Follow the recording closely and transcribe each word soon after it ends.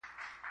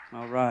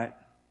All right.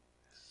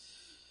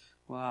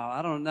 Wow,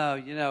 I don't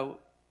know.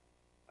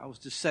 I was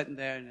just sitting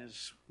there, and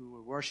as we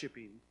were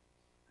worshiping,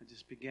 I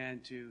just began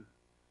to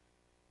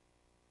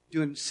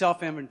do a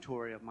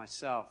self-inventory of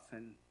myself.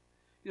 And,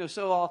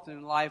 so often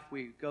in life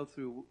we go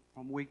through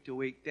from week to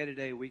week, day to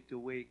day, week to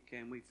week,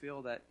 and we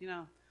feel that,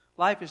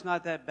 life is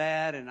not that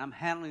bad, and I'm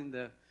handling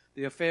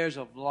the affairs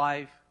of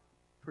life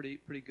pretty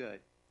good.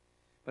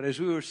 But as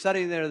we were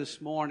sitting there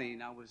this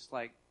morning, I was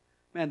like,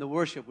 man, the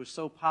worship was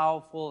so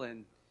powerful,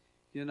 and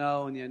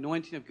and the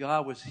anointing of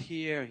God was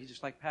here. He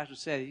just, like Pastor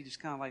said, he just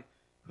kind of like,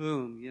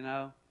 boom,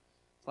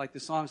 It's like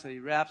the song said,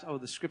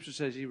 the scripture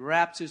says he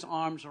wraps his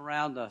arms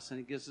around us and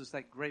he gives us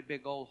that great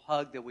big old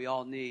hug that we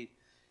all need.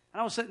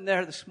 And I was sitting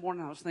there this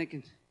morning, I was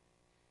thinking,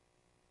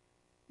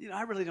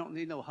 I really don't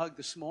need no hug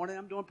this morning.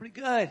 I'm doing pretty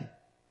good.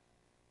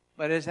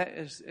 But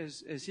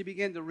as he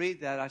began to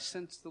read that, I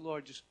sensed the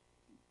Lord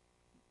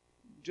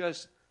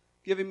just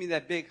giving me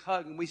that big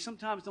hug. And we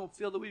sometimes don't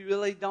feel that we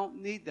really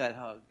don't need that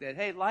hug. That,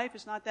 hey, life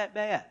is not that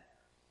bad.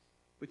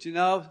 But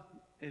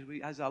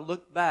as I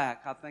look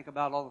back, I think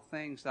about all the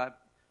things that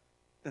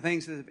have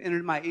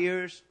entered my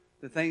ears,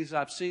 the things that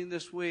I've seen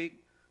this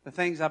week, the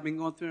things I've been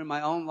going through in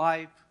my own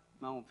life,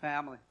 my own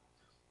family,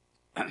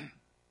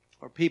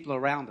 or people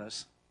around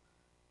us.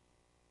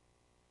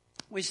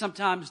 We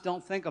sometimes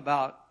don't think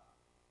about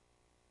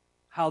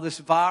how this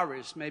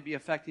virus may be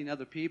affecting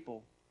other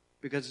people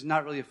because it's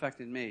not really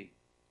affecting me.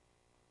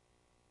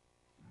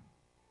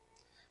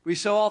 We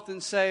so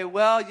often say,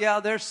 well, yeah,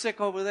 they're sick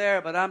over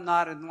there, but I'm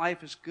not, and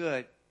life is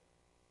good.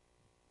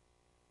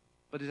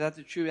 But is that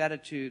the true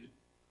attitude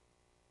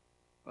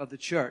of the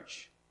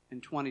church in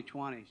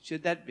 2020?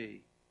 Should that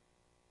be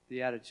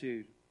the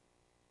attitude?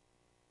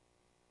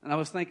 And I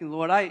was thinking,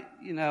 Lord,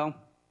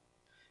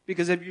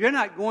 because if you're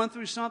not going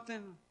through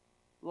something,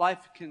 life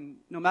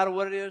no matter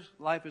what it is,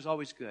 life is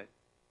always good.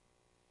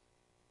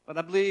 But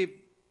I believe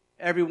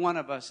every one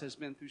of us has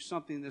been through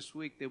something this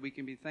week that we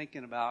can be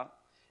thinking about.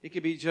 It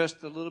could be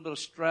just a little bit of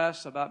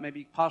stress about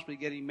maybe possibly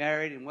getting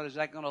married and what is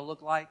that going to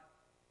look like?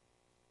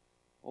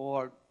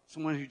 Or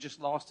someone who just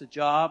lost a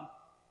job,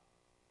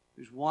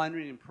 who's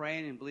wondering and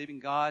praying and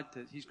believing God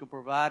that He's going to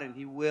provide, and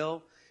He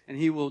will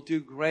do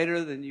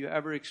greater than you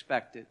ever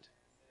expected.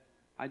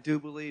 I do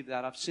believe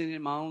that. I've seen it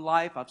in my own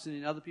life. I've seen it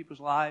in other people's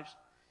lives.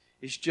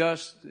 It's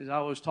just, as I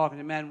was talking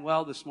to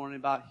Manuel this morning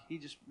about, he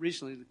just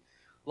recently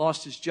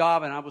lost his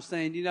job, and I was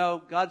saying,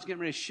 God's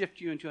getting ready to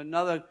shift you into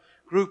another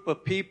group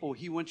of people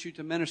He wants you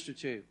to minister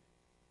to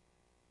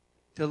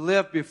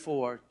live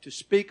before, to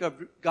speak of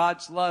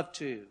God's love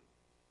to.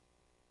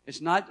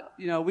 It's not,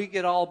 we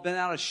get all bent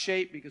out of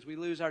shape because we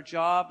lose our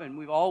job, and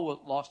we've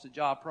all lost a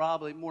job,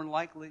 probably, more than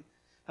likely,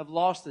 have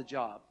lost a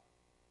job.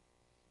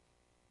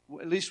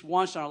 At least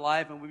once in our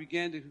life, and we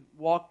begin to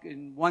walk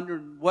and wonder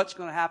what's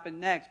going to happen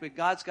next. But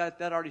God's got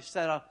that already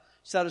set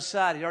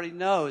aside. He already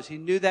knows. He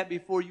knew that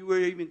before you were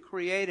even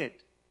created.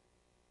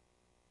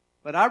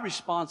 But our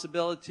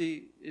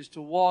responsibility is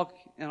to walk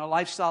in a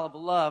lifestyle of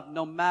love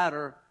no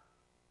matter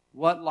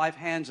what life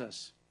hands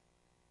us.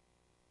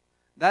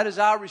 That is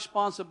our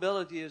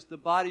responsibility as the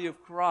body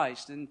of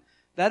Christ. And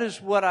that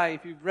is what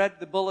if you've read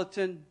the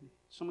bulletin,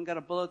 someone got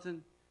a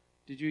bulletin?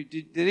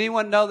 Did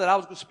anyone know that I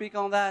was going to speak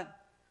on that?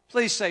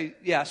 Please say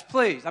yes,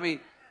 please. I mean,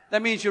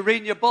 that means you're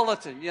reading your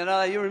bulletin,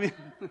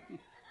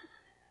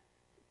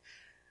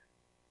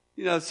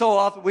 so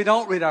often we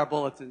don't read our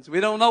bulletins.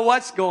 We don't know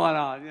what's going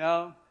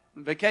on,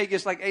 And Vacay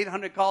gets like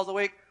 800 calls a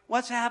week.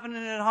 What's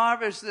happening at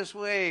Harvest this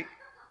week?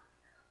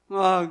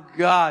 Oh,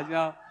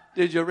 God,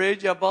 did you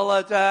read your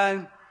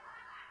bulletin?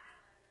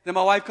 Then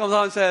my wife comes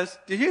on and says,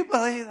 do you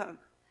believe that?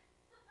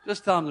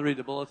 Just tell them to read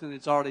the bulletin.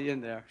 It's already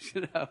in there,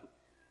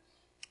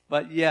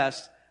 But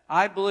yes,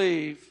 I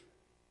believe,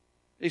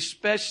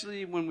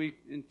 especially when we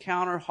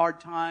encounter hard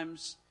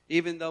times,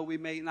 even though we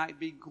may not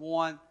be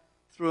going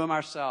through them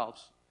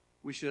ourselves,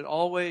 we should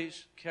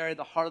always carry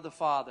the heart of the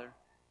Father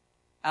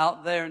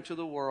out there into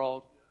the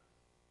world.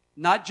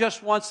 Not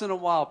just once in a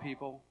while,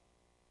 people,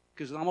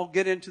 because I'm going to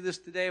get into this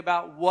today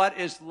about what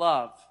is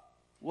love.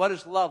 What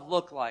does love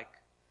look like?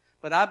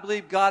 But I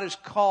believe God has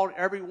called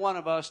every one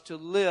of us to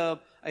live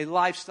a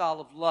lifestyle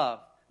of love,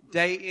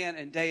 day in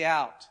and day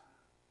out.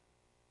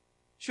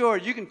 Sure,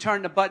 you can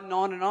turn the button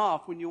on and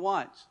off when you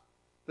want,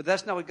 but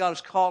that's not what God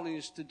is calling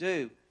us to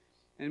do.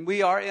 And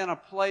we are in a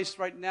place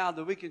right now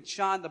that we can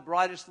shine the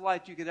brightest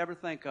light you could ever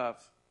think of.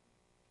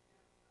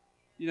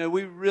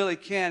 We really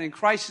can. And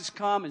crises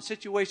come and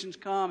situations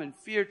come and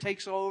fear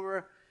takes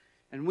over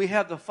and we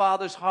have the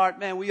Father's heart.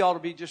 Man, we ought to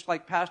be just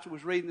like Pastor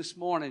was reading this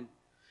morning.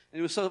 And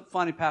it was so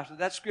funny, Pastor.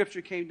 That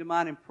scripture came to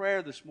mind in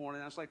prayer this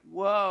morning. I was like,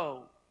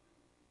 whoa,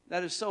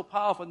 that is so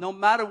powerful. No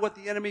matter what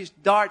the enemy's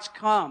darts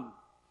come,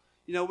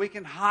 we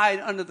can hide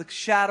under the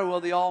shadow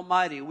of the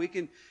Almighty.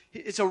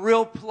 It's a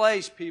real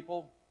place,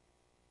 people.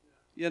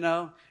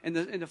 And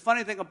the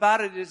funny thing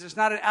about it is it's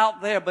not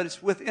out there, but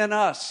it's within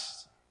us.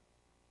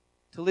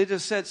 Talita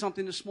said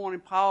something this morning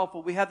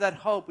powerful. We have that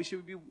hope. We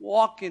should be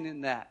walking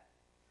in that.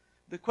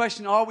 The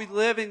question, are we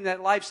living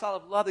that lifestyle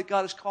of love that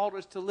God has called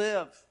us to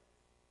live?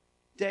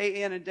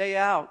 Day in and day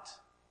out.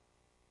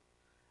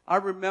 I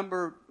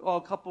remember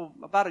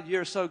about a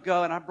year or so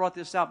ago, and I brought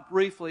this out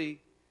briefly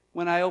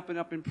when I opened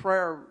up in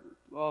prayer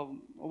a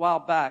while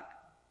back.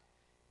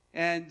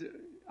 And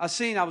I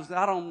was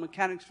out on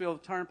Mechanicsville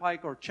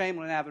Turnpike or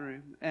Chamberlain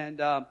Avenue, and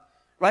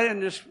right in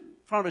this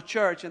front of a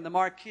church, and the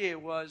marquee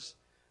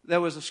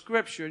there was a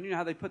scripture, and you know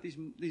how they put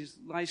these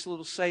nice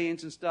little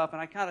sayings and stuff,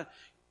 and I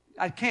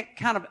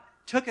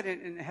took it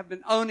and have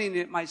been owning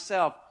it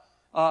myself,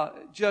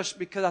 just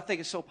because I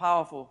think it's so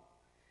powerful.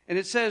 And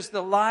it says,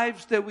 the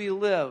lives that we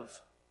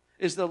live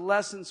is the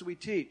lessons we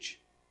teach.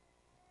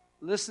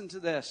 Listen to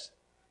this.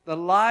 The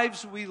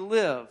lives we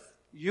live,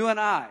 you and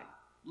I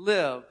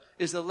live,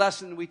 is the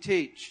lesson we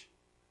teach.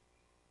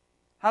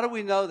 How do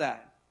we know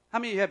that? How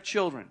many of you have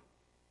children?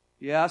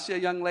 Yeah, I see a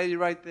young lady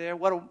right there.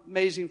 What an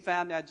amazing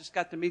family. I just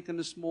got to meet them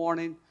this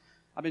morning.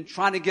 I've been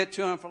trying to get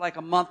to them for like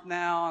a month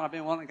now,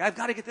 and I've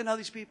got to get to know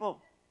these people.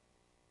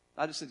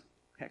 I just said,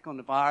 heck on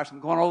the virus. I'm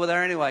going over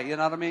there anyway, you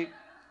know what I mean?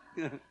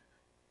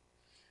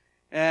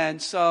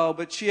 And so,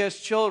 but she has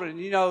children.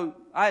 You know,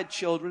 I had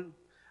children.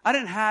 I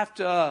didn't have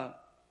to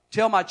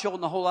tell my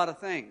children a whole lot of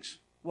things.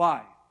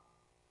 Why?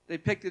 They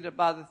picked it up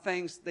by the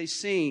things they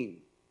seen,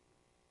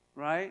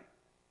 right?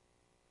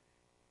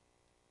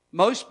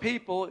 Most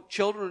people,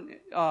 children,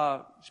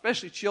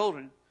 especially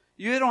children,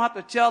 you don't have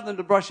to tell them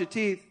to brush your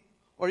teeth,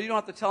 or you don't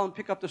have to tell them to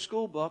pick up the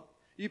school book.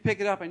 You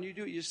pick it up and you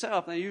do it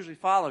yourself, and they usually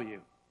follow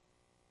you.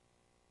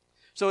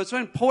 So it's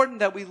important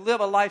that we live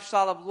a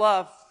lifestyle of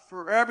love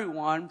for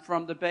everyone,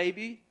 from the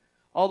baby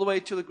all the way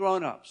to the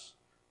grown-ups,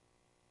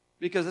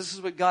 because this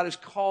is what God has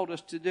called us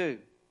to do.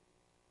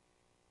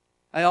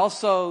 I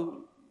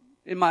also,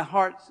 in my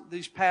heart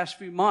these past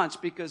few months,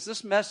 because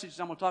this message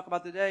I'm going to talk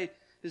about today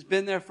has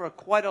been there for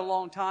quite a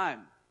long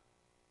time.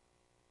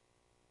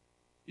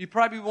 You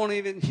probably won't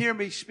even hear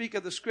me speak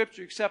of the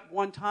scripture except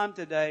one time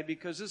today,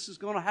 because this is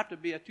going to have to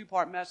be a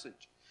two-part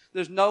message.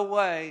 There's no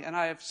way, and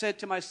I have said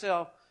to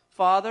myself,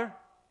 Father,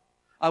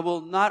 I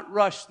will not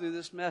rush through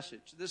this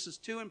message. This is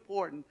too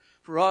important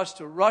for us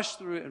to rush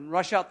through it and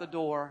rush out the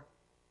door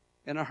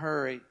in a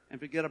hurry and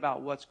forget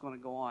about what's going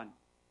to go on.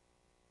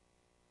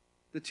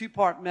 The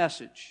two-part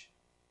message.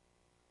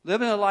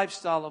 Living a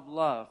lifestyle of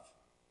love.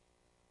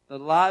 The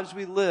lives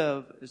we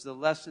live is the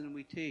lesson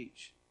we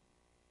teach.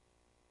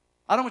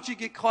 I don't want you to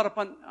get caught up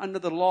under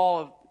the law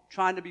of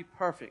trying to be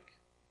perfect.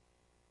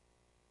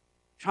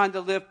 Trying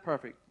to live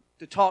perfect.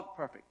 To talk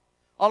perfect.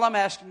 All I'm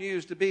asking you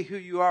is to be who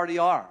you already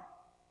are.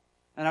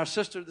 And our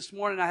sister this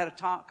morning, I had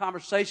a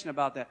conversation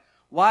about that.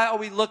 Why are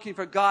we looking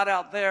for God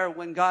out there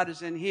when God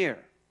is in here?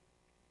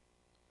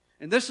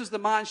 And this is the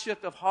mind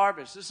shift of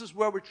Harvest. This is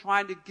where we're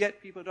trying to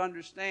get people to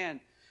understand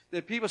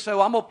that people say,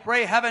 well, I'm going to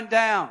pray heaven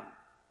down.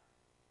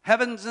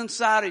 Heaven's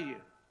inside of you.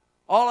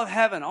 All of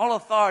heaven, all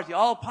authority,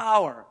 all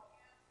power.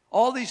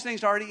 All these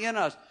things are already in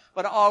us.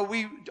 But are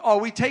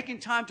we taking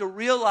time to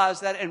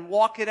realize that and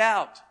walk it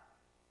out?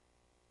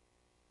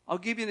 I'll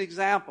give you an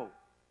example.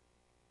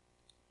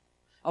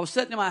 I was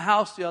sitting in my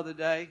house the other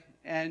day,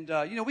 and,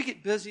 we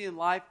get busy in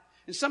life,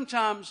 and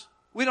sometimes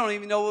we don't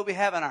even know what we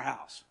have in our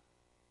house.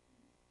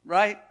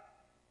 Right?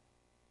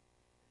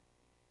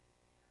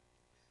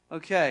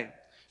 Okay.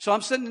 So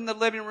I'm sitting in the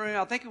living room.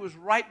 I think it was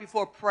right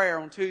before prayer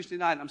on Tuesday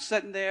night. I'm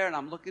sitting there, and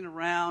I'm looking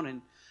around,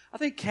 and I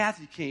think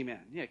Kathy came in.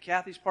 Yeah,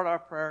 Kathy's part of our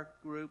prayer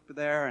group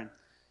there,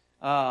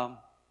 and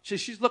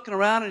she's looking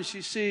around, and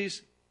she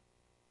sees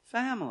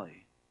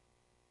family.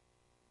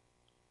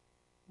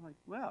 I'm like,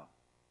 well,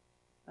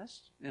 that's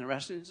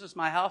interesting. This is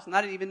my house, and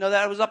I didn't even know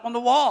that it was up on the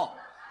wall.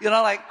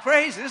 Like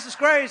crazy. This is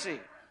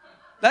crazy.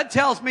 That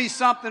tells me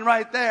something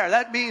right there.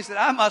 That means that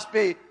I must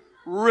be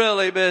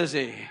really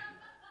busy.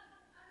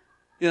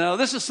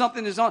 This is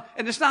something that's on,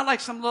 and it's not like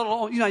some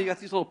little, you got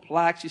these little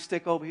plaques you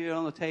stick over here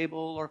on the table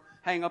or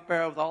hang up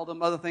there with all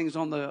them other things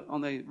on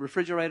the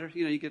refrigerator.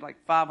 You get like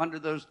 500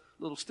 of those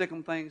little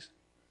stick-em things.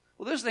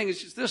 Well, this thing is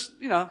just this,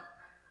 Oh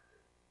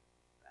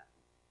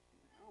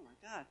my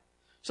God.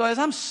 So as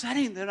I'm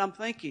sitting there, I'm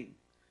thinking,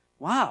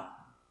 wow,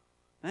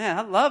 man,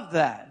 I love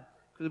that.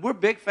 Because we're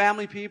big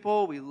family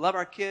people. We love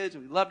our kids,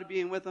 and we love to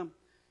be with them.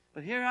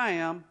 But here I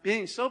am,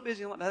 being so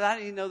busy that I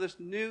didn't know this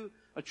new,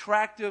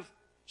 attractive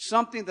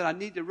something that I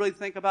need to really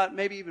think about,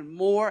 maybe even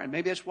more, and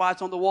maybe that's why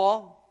it's on the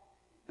wall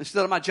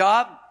instead of my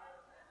job.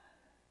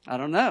 I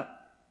don't know.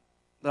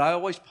 But I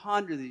always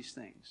ponder these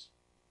things.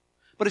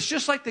 But it's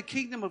just like the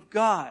kingdom of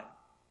God.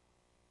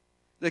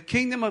 The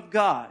kingdom of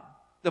God.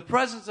 The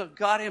presence of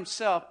God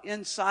himself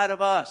inside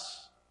of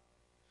us.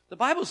 The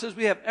Bible says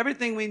we have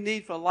everything we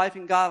need for life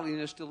and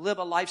godliness to live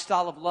a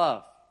lifestyle of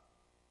love.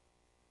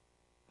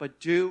 But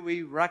do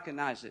we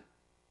recognize it?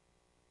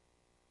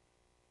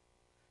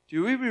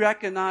 Do we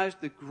recognize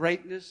the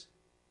greatness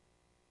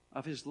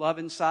of his love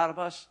inside of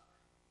us?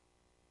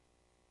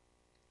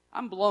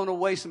 I'm blown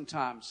away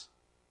sometimes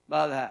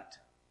by that.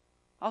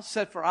 I'll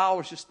sit for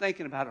hours just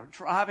thinking about it, or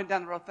driving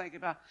down the road thinking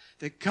about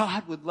that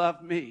God would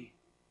love me,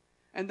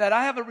 and that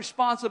I have a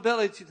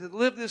responsibility to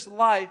live this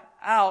life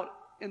out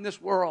in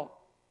this world.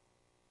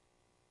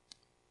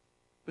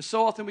 But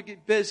so often we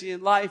get busy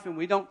in life and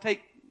we don't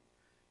take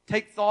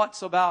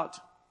thoughts about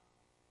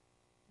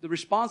the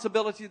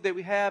responsibility that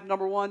we have,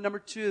 number one. Number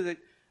two, that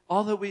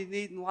all that we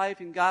need in life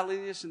and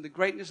godliness and the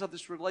greatness of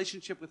this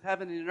relationship with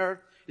heaven and earth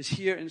is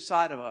here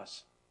inside of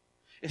us.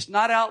 It's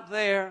not out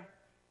there.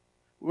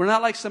 We're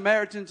not like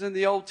Samaritans in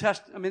the Old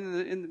Testament. I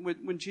mean,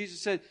 when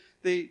Jesus said,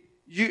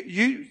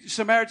 you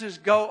Samaritans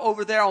go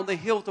over there on the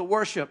hill to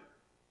worship.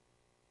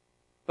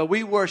 But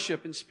we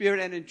worship in spirit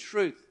and in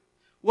truth.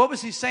 What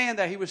was he saying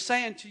there? He was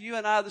saying to you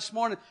and I this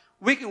morning,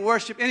 we can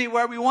worship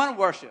anywhere we want to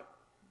worship.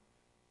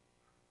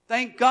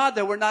 Thank God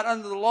that we're not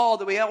under the law,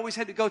 that we always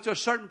had to go to a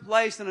certain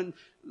place and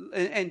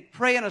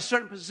pray in a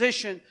certain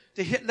position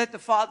to let the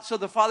Father, so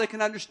the Father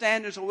can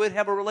understand us and we'd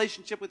have a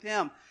relationship with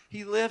Him.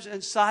 He lives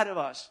inside of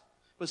us.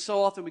 But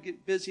so often we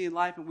get busy in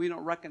life and we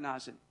don't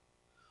recognize it.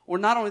 Or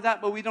not only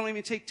that, but we don't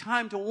even take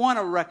time to want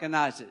to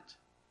recognize it.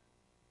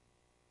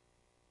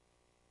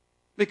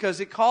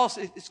 Because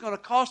it's going to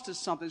cost us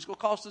something. It's going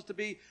to cost us to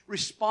be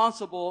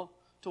responsible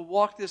to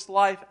walk this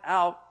life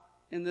out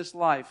in this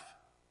life.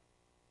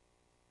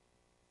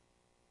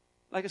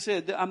 Like I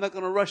said, I'm not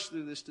going to rush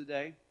through this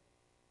today.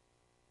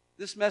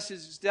 This message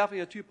is definitely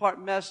a two-part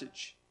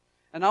message.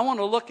 And I want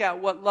to look at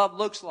what love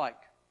looks like.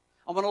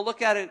 I want to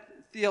look at it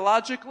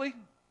theologically,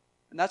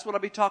 and that's what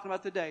I'll be talking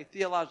about today,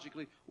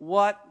 theologically.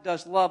 What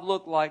does love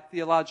look like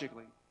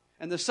theologically?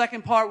 And the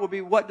second part will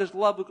be, what does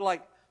love look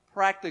like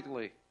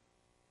practically?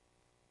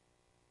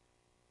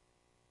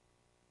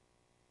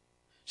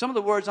 Some of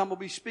the words I'm going to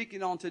be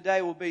speaking on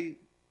today will be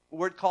a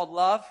word called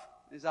love,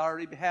 as I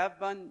already have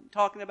been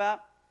talking about.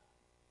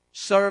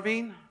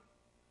 Serving,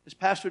 as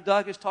Pastor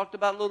Doug has talked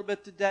about a little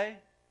bit today.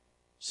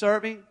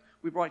 Serving.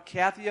 We brought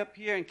Kathy up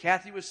here, and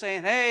Kathy was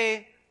saying,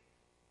 hey,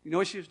 you know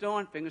what she was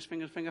doing? Fingers,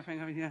 finger.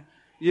 Yeah.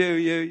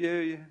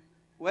 You.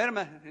 Wait a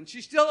minute. And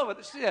she's still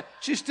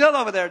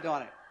over there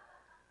doing it.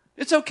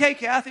 It's okay,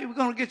 Kathy. We're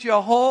going to get you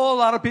a whole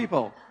lot of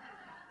people.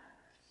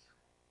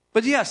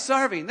 But yeah,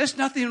 serving. There's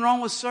nothing wrong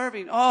with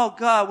serving. Oh,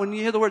 God, when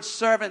you hear the word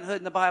servanthood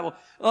in the Bible,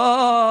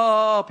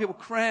 oh, people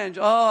cringe.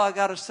 Oh, I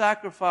got to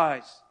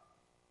sacrifice.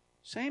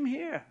 Same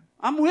here.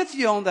 I'm with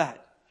you on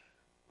that.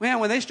 Man,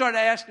 when they started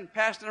asking,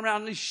 passing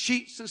around these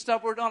sheets and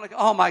stuff we're doing, like,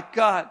 oh my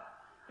God,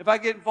 if I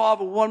get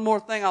involved with one more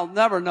thing, I'll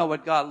never know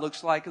what God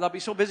looks like because I'll be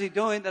so busy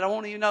doing that I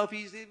won't even know if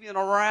He's even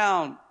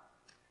around.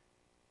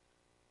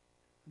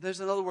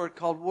 There's another word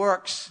called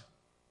works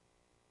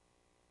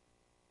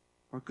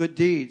or good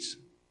deeds.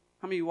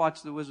 How many of you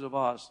watched The Wizard of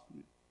Oz?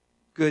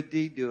 Good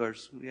deed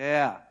doers.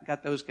 Yeah,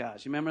 got those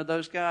guys. You remember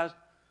those guys?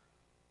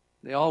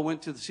 They all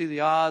went to see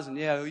the Oz, and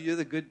yeah, you're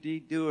the good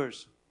deed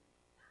doers.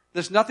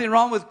 There's nothing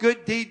wrong with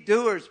good deed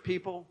doers,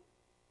 people.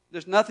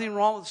 There's nothing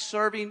wrong with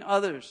serving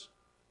others.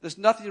 There's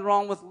nothing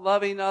wrong with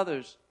loving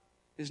others.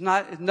 There's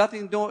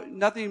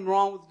nothing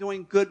wrong with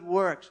doing good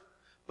works.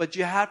 But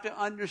you have to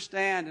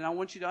understand, and I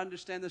want you to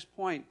understand this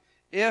point.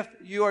 If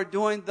you are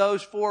doing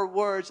those 4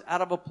 words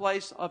out of a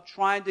place of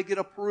trying to get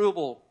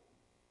approval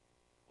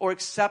or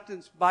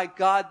acceptance by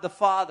God the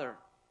Father,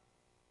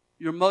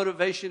 your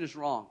motivation is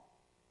wrong.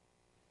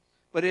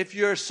 But if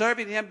you're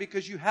serving Him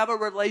because you have a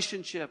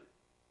relationship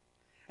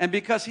and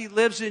because He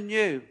lives in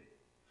you,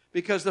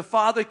 because the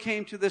Father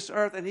came to this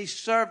earth and He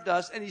served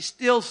us and He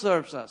still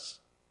serves us.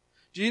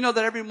 Do you know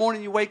that every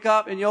morning you wake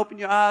up and you open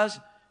your eyes,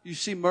 you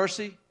see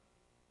mercy?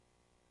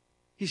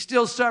 He's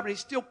still serving. He's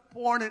still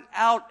pouring it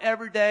out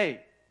every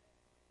day.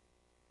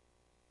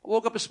 I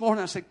woke up this morning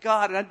and I said,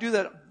 God, and I do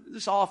that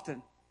this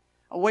often.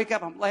 I wake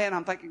up, I'm laying,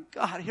 I'm thinking,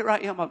 God, here I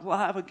am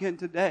alive again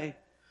today.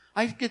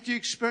 I get to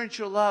experience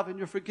your love and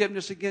your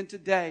forgiveness again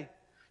today.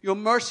 Your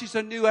mercies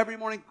are new every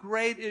morning.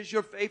 Great is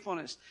your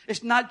faithfulness.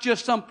 It's not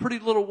just some pretty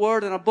little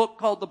word in a book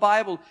called the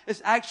Bible.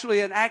 It's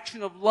actually an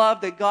action of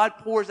love that God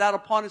pours out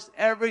upon us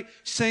every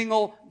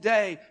single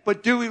day.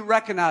 But do we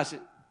recognize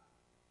it?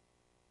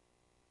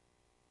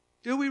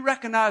 Do we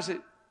recognize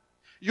it?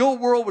 Your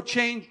world would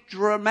change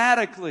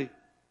dramatically.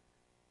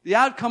 The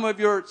outcome of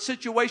your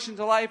situations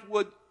in life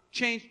would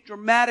change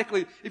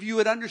dramatically if you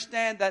would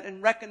understand that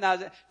and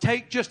recognize it.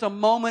 Take just a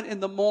moment in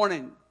the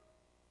morning.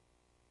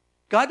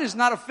 God is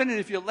not offended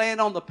if you're laying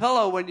on the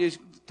pillow when you're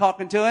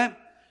talking to Him.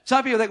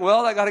 Some people think,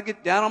 well, I got to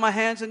get down on my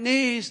hands and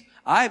knees.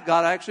 I've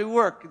got to actually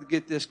work to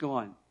get this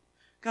going.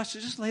 God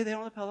says, just lay there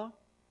on the pillow.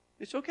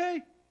 It's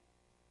okay.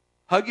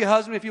 Hug your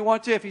husband if you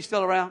want to, if he's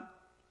still around.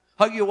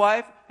 Hug your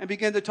wife and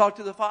begin to talk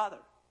to the Father.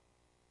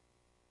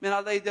 Man,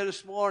 I laid there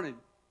this morning.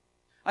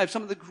 I have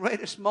some of the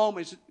greatest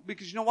moments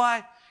because you know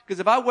why? Because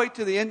if I wait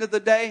till the end of the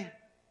day,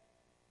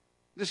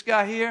 this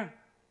guy here,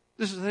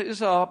 this is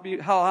how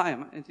I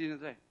am at the end of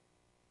the day.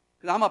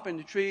 Because I'm up in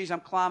the trees, I'm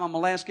climbing, I'm a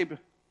landscaper.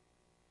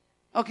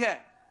 Okay.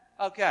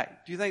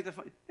 Do you think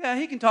yeah,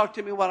 he can talk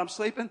to me while I'm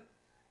sleeping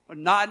or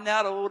nodding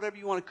out or whatever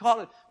you want to call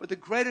it. But the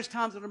greatest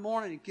times of the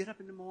morning, you get up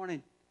in the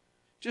morning.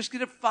 Just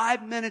get up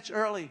 5 minutes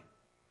early.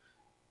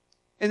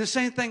 And the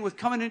same thing with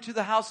coming into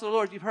the house of the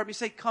Lord. You've heard me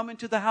say, come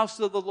into the house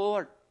of the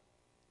Lord.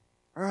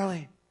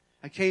 Early.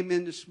 I came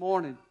in this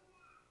morning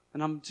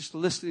and I'm just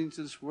listening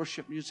to this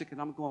worship music and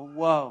I'm going,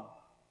 whoa.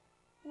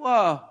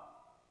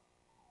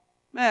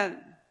 Man,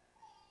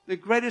 the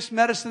greatest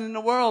medicine in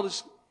the world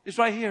is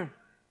right here.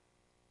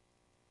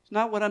 It's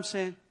not what I'm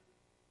saying.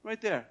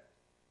 Right there.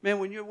 Man,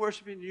 when you're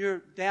worshiping,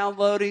 you're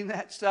downloading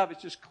that stuff.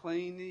 It's just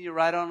cleaning you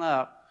right on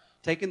up.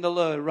 Taking the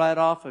load right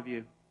off of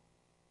you.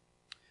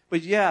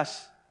 But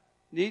yes,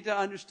 need to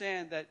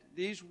understand that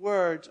these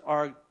words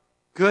are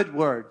good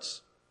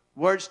words.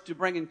 Words to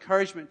bring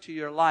encouragement to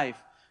your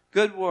life.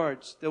 Good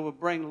words that will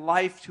bring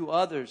life to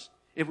others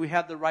if we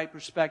have the right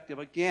perspective.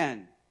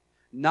 Again,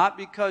 not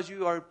because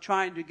you are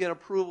trying to get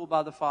approval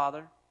by the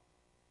Father,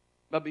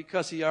 but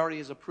because He already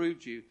has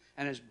approved you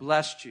and has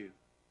blessed you.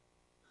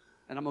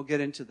 And I'm going to get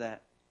into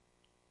that.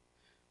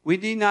 We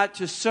need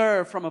to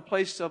serve from a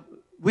place of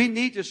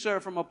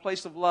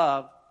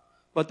love,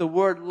 but the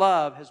word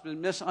love has been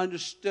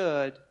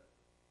misunderstood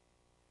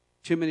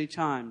too many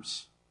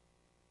times.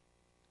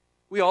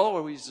 We all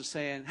always are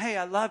saying, hey,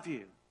 I love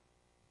you.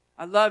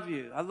 I love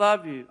you. I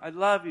love you. I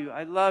love you.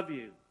 I love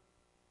you.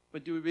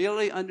 But do we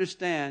really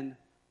understand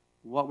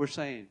what we're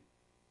saying?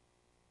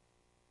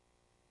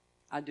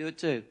 I do it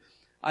too.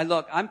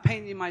 I'm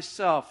painting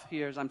myself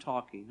here as I'm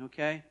talking,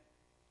 okay?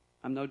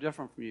 I'm no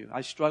different from you.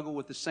 I struggle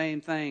with the same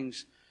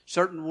things,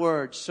 certain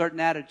words, certain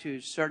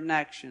attitudes, certain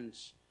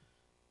actions.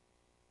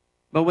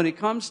 But when it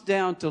comes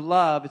down to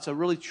love, it's a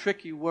really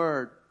tricky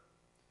word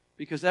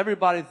because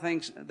everybody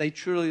thinks they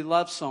truly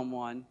love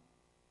someone.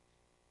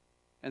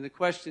 And the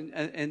question,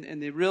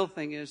 and the real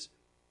thing is,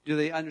 do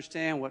they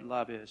understand what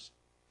love is?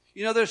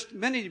 You know, there's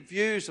many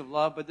views of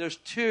love, but there's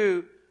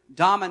two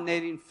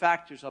dominating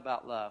factors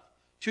about love.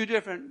 Two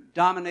different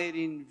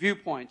dominating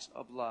viewpoints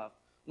of love.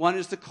 One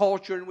is the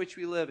culture in which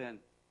we live in.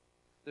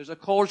 There's a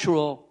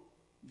cultural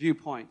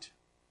viewpoint.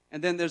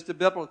 And then there's the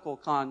biblical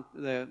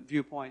the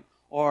viewpoint,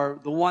 or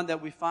the one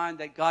that we find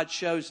that God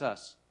shows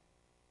us.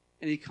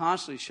 And He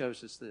constantly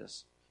shows us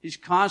this. He's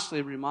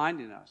constantly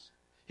reminding us.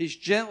 He's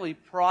gently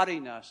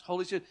prodding us.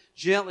 Holy Spirit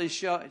gently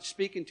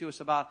speaking to us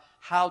about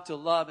how to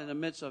love in the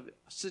midst of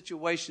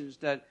situations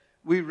that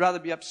we'd rather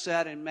be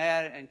upset and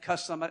mad and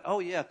cuss somebody. Oh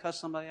yeah, cuss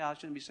somebody out. I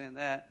shouldn't be saying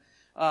that.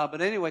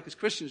 But anyway, because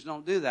Christians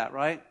don't do that,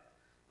 right?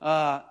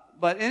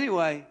 But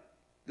anyway,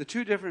 the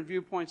two different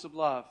viewpoints of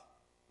love.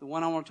 The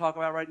one I want to talk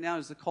about right now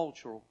is the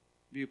cultural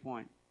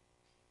viewpoint.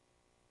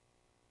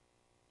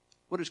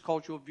 What does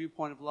cultural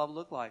viewpoint of love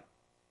look like?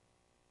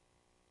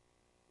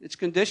 It's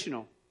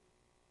conditional,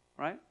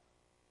 right?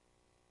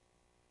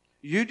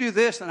 You do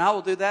this and I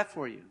will do that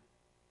for you.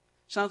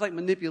 Sounds like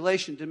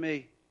manipulation to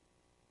me.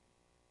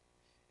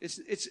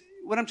 It's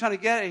what I'm trying to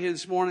get at here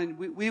this morning.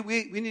 We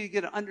need to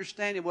get an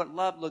understanding of what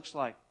love looks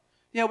like.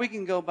 Yeah, we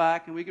can go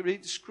back and we can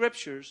read the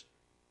scriptures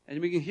and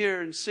we can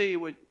hear and see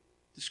what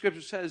the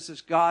scripture says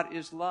is God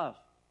is love.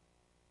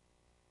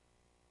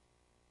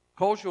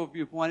 Cultural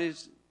viewpoint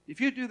is,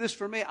 if you do this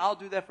for me, I'll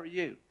do that for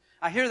you.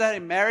 I hear that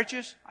in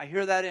marriages. I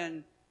hear that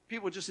in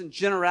people just in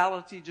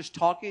generality, just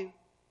talking,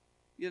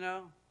 you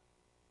know.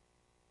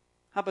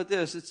 How about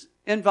this? It's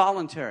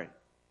involuntary.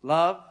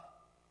 Love,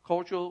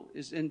 cultural,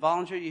 is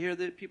involuntary. You hear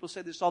that people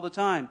say this all the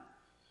time.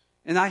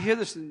 And I hear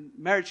this in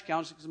marriage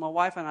counseling because my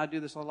wife and I do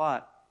this a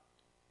lot.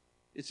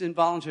 It's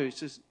involuntary. It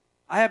says,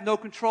 I have no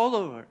control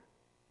over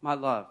my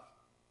love.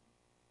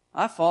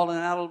 I've fallen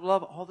out of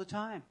love all the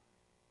time.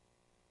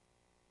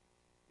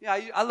 Yeah,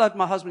 I loved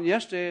my husband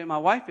yesterday and my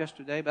wife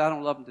yesterday, but I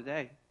don't love them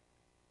today.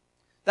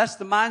 That's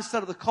the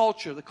mindset of the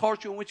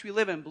culture in which we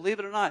live in, believe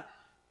it or not.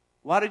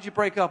 Why did you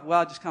break up?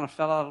 Well, I just kind of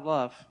fell out of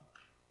love.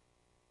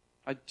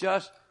 I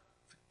just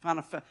kind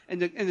of fell.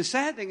 And the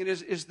sad thing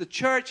is the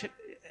church,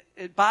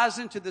 it buys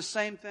into the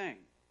same thing.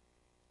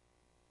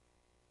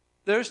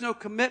 There's no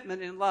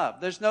commitment in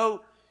love. There's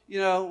no,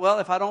 well,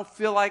 if I don't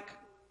feel like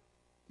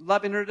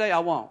loving her today, I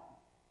won't.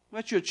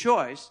 That's your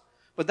choice,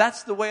 but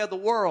that's the way of the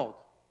world.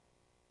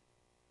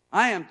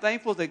 I am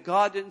thankful that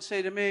God didn't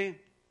say to me,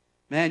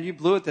 man, you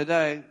blew it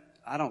today.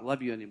 I don't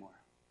love you anymore.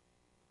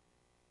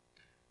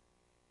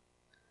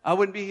 I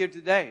wouldn't be here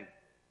today.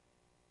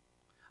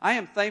 I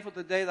am thankful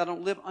today that I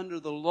don't live under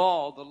the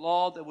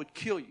law that would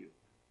kill you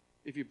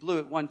if you blew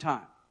it one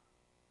time.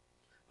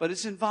 But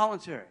it's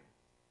involuntary.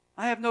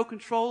 I have no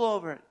control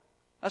over it.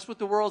 That's what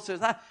the world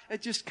says.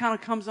 It just kind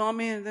of comes on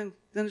me and then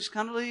it just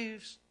kind of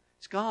leaves.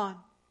 It's gone.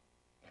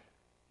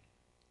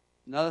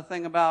 Another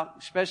thing about,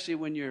 especially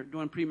when you're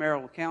doing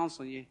premarital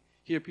counseling, you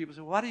hear people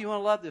say, why do you want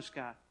to love this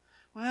guy?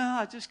 Well,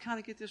 I just kind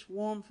of get this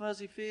warm,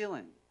 fuzzy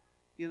feeling,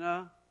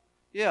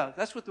 Yeah,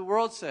 that's what the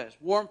world says,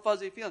 warm,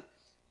 fuzzy feeling.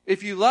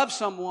 If you love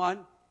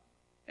someone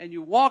and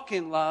you walk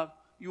in love,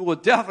 you will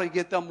definitely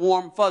get them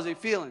warm, fuzzy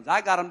feelings.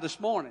 I got them this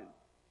morning.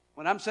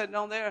 When I'm sitting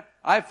on there,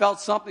 I felt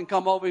something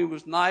come over me. It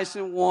was nice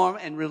and warm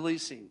and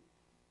releasing.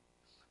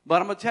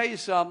 But I'm going to tell you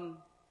something.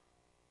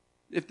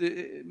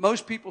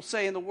 Most people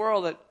say in the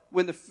world that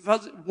when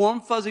the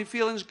warm, fuzzy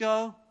feelings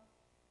go,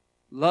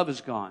 love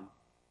is gone.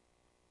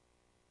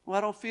 Well,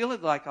 I don't feel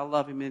it like I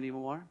love him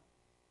anymore.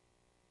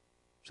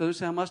 So they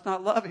say, I must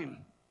not love him.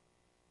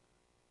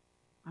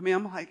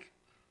 I'm like,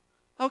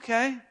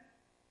 okay.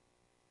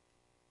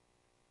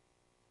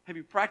 Have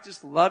you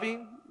practiced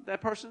loving that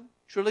person?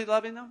 Truly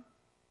loving them?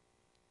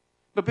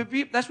 But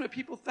that's what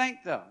people think,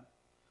 though.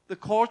 The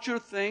culture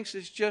thinks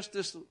it's just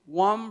this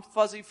warm,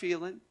 fuzzy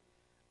feeling.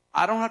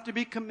 I don't have to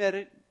be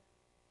committed.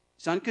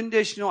 It's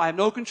unconditional. I have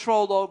no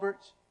control over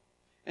it.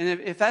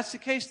 And if that's the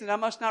case, then I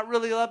must not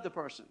really love the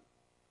person.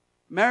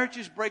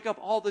 Marriages break up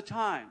all the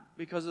time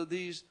because of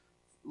these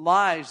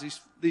lies,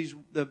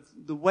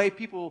 the way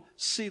people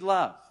see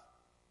love.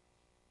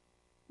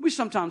 We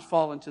sometimes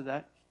fall into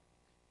that.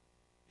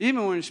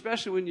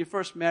 Especially when you're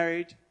first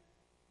married,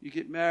 you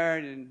get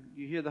married and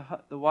you hear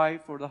the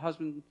wife or the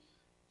husband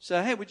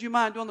say, hey, would you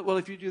mind doing that? Well,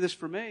 if you do this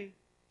for me.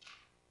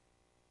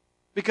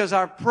 Because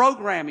our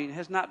programming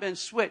has not been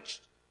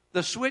switched.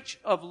 The switch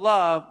of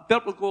love,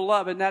 biblical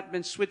love, has not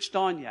been switched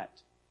on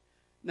yet.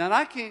 Now,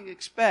 I can't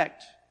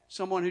expect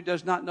someone who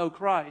does not know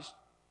Christ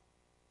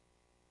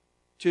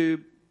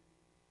to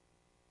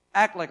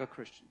act like a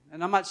Christian.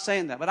 And I'm not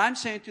saying that, but I'm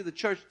saying to the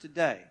church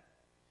today,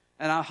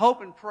 and I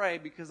hope and pray,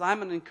 because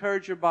I'm an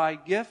encourager by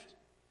gift,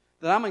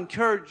 that I'm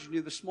encouraging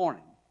you this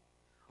morning.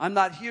 I'm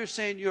not here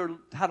saying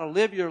how to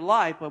live your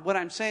life, but what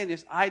I'm saying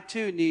is I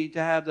too need to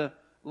have the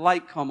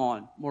light come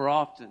on more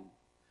often,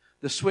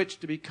 the switch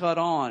to be cut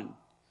on,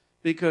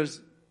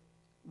 because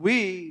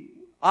we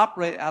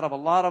operate out of a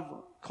lot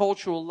of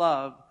cultural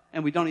love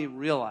and we don't even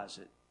realize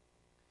it.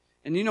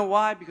 And you know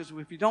why? Because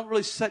if you don't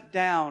really sit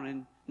down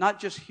and not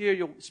just hear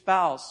your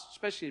spouse,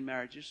 especially in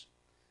marriages,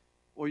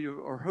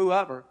 or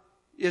whoever,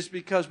 is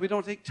because we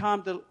don't take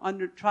time to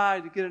try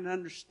to get an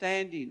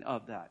understanding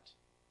of that.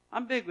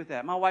 I'm big with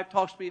that. My wife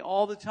talks to me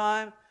all the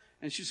time,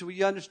 and she said, will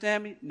you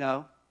understand me?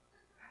 No.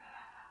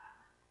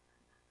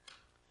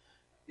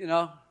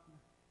 No,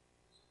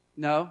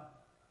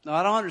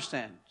 I don't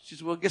understand. She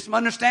said, well, get some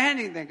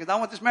understanding then, because I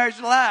want this marriage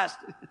to last.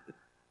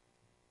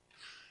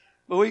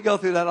 But we go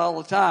through that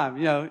all the time,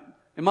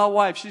 And my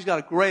wife, she's got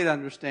a great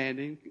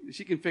understanding.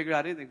 She can figure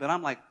out anything. But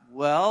I'm like,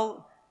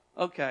 well,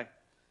 okay.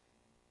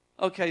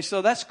 Okay,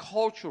 so that's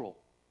cultural.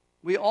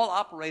 We all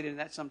operate in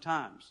that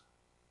sometimes.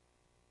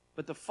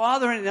 But the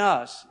Father in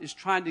us is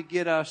trying to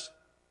get us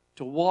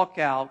to walk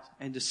out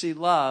and to see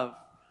love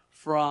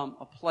from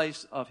a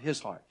place of His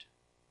heart.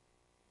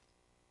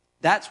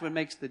 That's what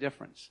makes the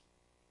difference.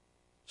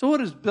 So what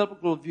does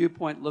biblical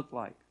viewpoint look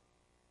like?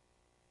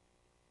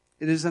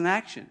 It is an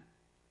action.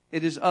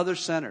 It is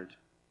other-centered.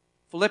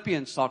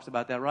 Philippians talks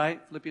about that,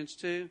 right? Philippians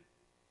 2.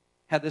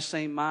 Have the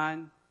same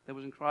mind that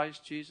was in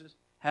Christ Jesus.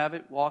 Have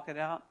it, walk it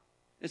out.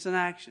 It's an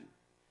action.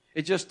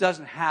 It just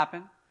doesn't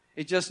happen.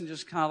 It doesn't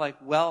just kind of like,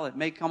 well, it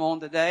may come on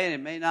today and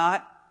it may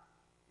not.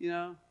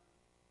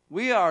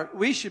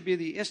 We should be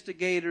the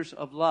instigators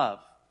of love.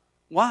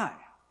 Why?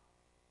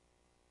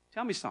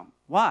 Tell me something.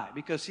 Why?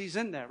 Because He's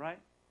in there, right?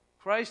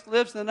 Christ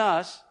lives in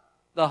us,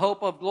 the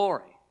hope of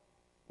glory.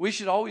 We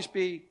should always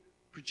be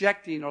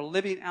projecting or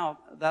living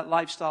out that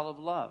lifestyle of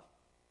love.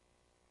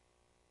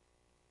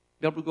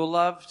 Biblical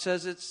love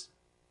says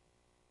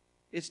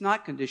it's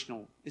not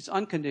conditional. It's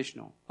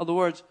unconditional. In other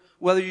words,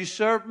 whether you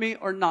serve me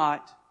or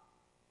not,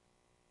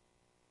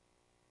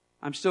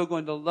 I'm still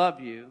going to love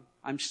you.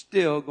 I'm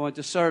still going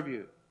to serve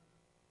you.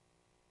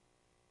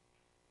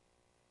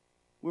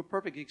 We're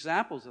perfect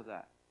examples of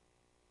that.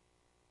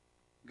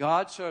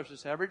 God serves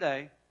us every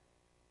day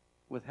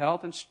with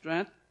health and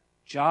strength,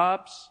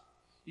 jobs.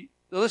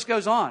 The list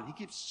goes on. He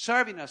keeps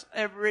serving us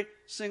every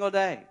single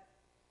day.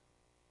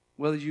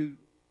 Whether you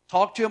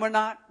talk to Him or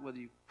not, whether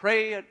you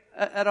pray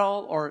at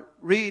all or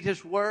read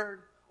His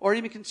Word, or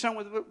even concerned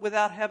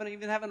without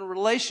even having a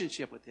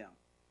relationship with Him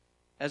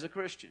as a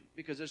Christian.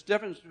 Because there's a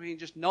difference between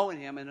just knowing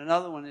Him and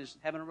another one is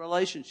having a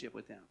relationship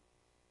with Him.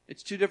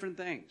 It's two different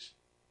things.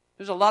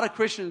 There's a lot of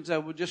Christians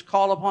that would just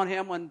call upon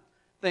Him when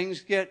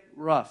things get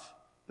rough.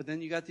 But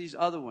then you got these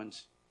other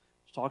ones.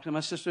 I was talking to my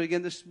sister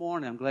again this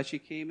morning. I'm glad she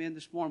came in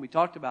this morning. We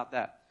talked about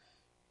that.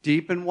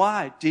 Deep and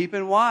wide, deep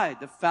and wide.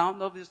 The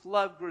fountain of His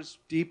love grows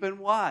deep and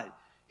wide.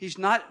 He's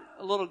not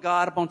a little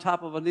God up on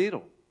top of a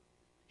needle.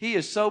 He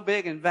is so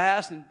big and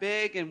vast and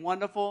big and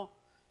wonderful.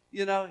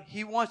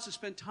 He wants to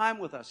spend time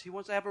with us. He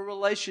wants to have a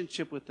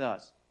relationship with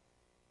us.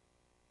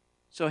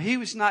 So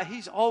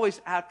He's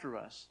always after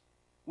us.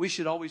 We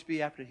should always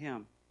be after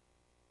Him.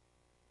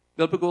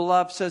 Biblical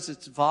love says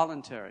it's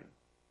voluntary.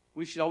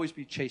 We should always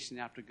be chasing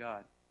after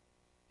God.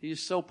 He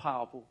is so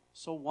powerful,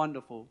 so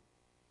wonderful.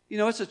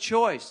 It's a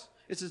choice.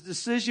 It's a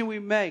decision we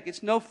make.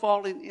 It's no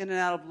falling in and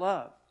out of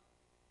love.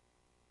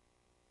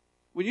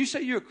 When you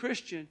say you're a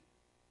Christian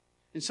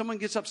and someone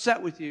gets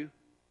upset with you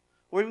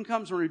or even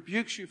comes and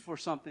rebukes you for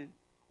something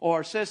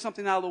or says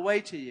something out of the way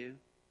to you,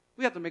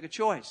 we have to make a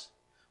choice.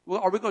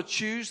 Well, are we going to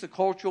choose the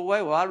cultural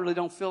way? Well, I really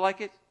don't feel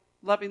like it,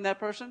 loving that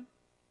person.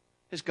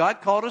 Has God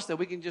called us that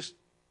we can just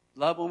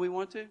love when we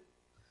want to?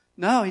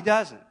 No, He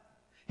doesn't.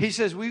 He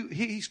says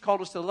He's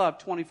called us to love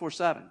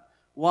 24/7.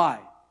 Why?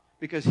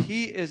 Because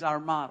He is our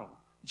model.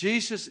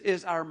 Jesus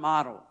is our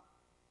model.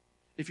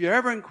 If you're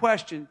ever in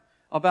question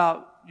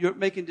about your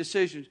making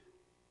decisions,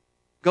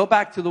 go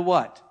back to the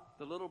what?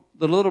 The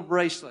little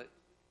bracelet.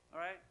 All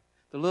right?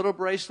 The little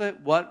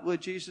bracelet, what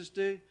would Jesus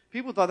do?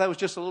 People thought that was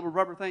just a little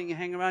rubber thing you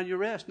hang around your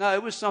wrist. No,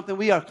 it was something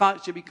we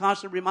should be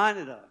constantly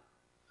reminded of.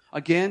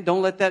 Again,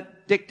 don't let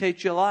that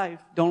dictate your life.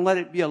 Don't let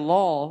it be a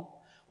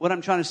law. What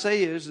I'm trying to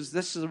say is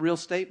this is a real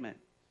statement.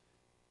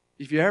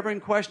 If you're ever in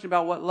question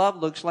about what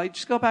love looks like,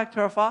 just go back to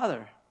our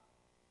Father.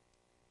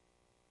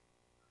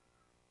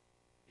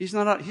 He's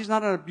not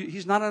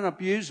an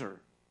abuser.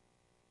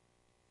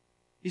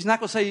 He's not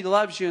going to say He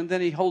loves you and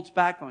then He holds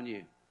back on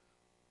you.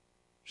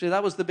 See,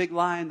 that was the big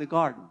lie in the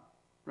garden,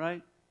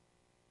 right?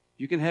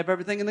 You can have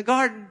everything in the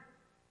garden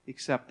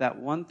except that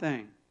one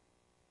thing.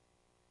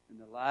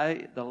 And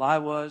the lie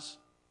was,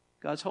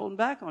 God's holding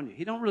back on you.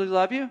 He don't really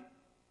love you.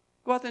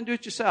 Go out there and do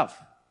it yourself.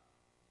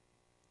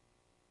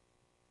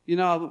 You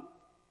know,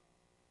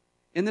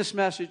 in this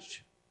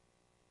message,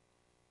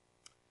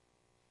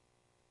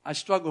 I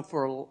struggled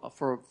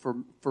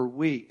for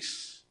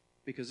weeks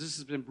because this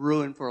has been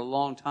brewing for a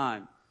long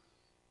time.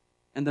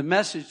 And the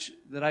message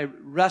that I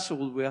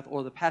wrestled with,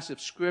 or the passage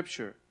of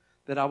Scripture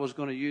that I was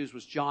going to use,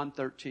 was John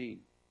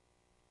 13.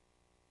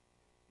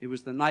 It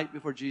was the night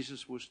before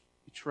Jesus was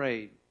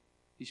betrayed.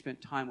 He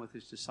spent time with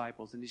His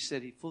disciples, and He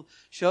said He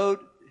showed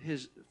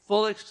His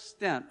full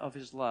extent of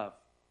His love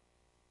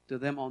to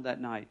them on that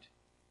night.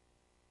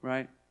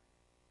 Right?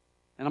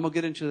 And I'm going to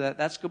get into that.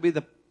 That's going to be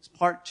the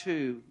part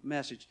 2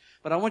 message.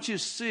 But I want you to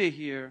see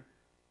here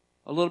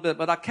a little bit.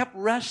 But I kept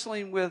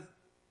wrestling with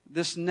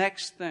this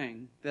next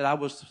thing that I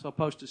was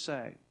supposed to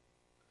say,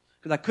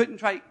 because I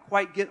couldn't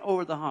quite get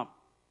over the hump.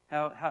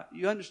 How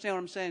you understand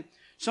what I'm saying?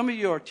 Some of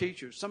you are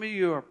teachers, some of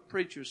you are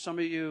preachers, some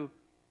of you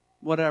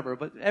whatever.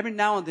 But every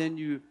now and then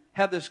you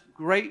have this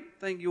great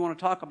thing you want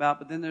to talk about,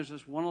 but then there's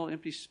this one little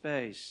empty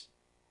space.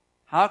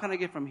 How can I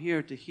get from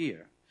here to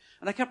here?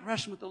 And I kept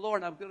wrestling with the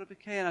Lord, and I would go to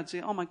PK and I'd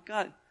say, "Oh my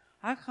God,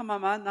 how come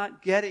am I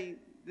not getting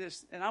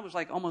this?" And I was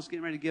like almost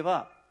getting ready to give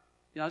up.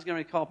 You know, I was getting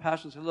ready to call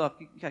pastor and say, "Look,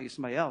 you got to get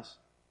somebody else."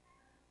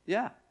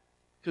 Yeah,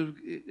 because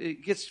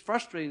it gets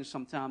frustrating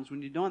sometimes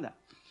when you're doing that.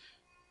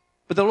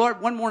 But the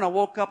Lord, one morning I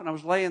woke up and I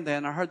was laying there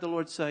and I heard the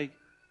Lord say,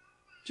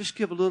 "Just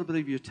give a little bit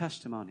of your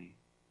testimony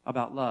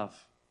about love."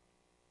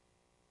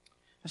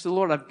 I said,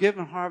 "Lord, I've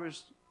given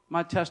Harvest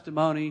my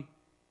testimony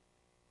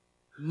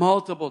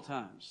multiple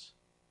times."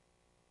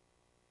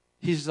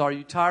 He says, "Are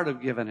you tired of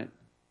giving it?"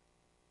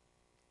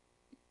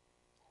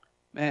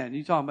 Man,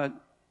 you talking about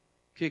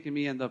kicking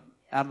me out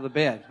of the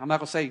bed. I'm not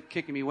going to say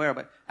kicking me where,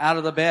 but out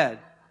of the bed.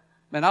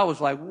 Man, I was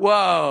like,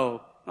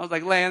 whoa. I was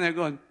like laying there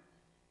going,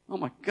 oh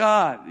my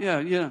God.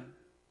 Yeah.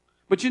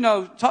 But you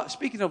know,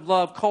 speaking of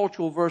love,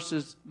 cultural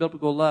versus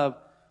biblical love,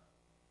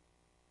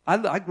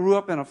 I grew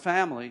up in a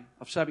family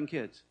of 7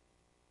 kids.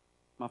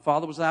 My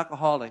father was an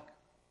alcoholic.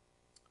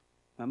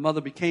 My mother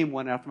became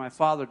one after my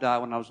father died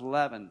when I was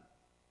 11.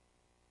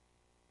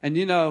 And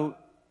you know,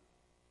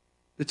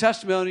 the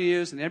testimony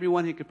is, and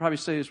everyone he could probably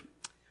say is,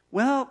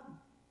 well,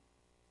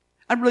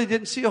 I really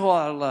didn't see a whole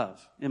lot of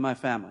love in my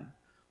family.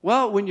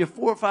 Well, when you're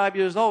 4 or 5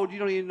 years old, you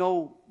don't even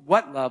know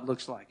what love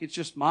looks like. It's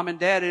just mom and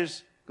dad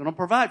is going to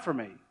provide for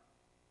me.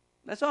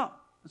 That's all.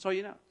 That's all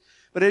you know.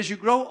 But as you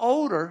grow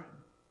older,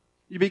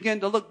 you begin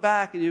to look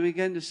back and you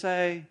begin to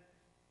say,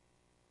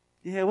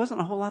 yeah, it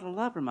wasn't a whole lot of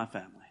love in my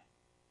family.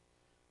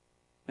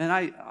 And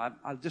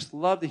I just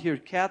love to hear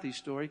Kathy's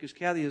story, because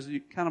Kathy is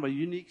kind of a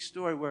unique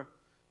story where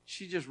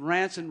she just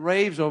rants and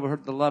raves over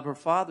the love her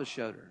father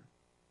showed her.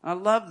 I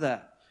love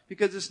that,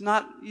 because it's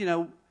not, you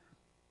know,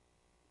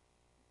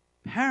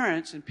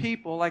 parents and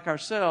people like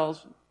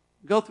ourselves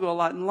go through a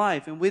lot in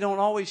life, and we don't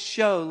always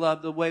show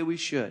love the way we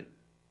should,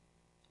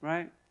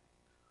 right?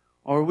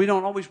 Or we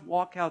don't always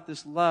walk out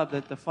this love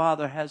that the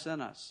Father has in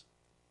us.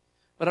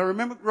 But I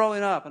remember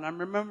growing up, and I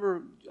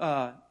remember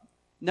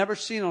never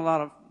seeing a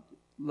lot of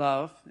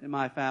love in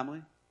my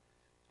family.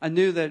 I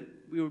knew that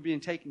we were being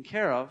taken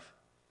care of,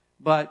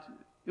 but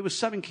it was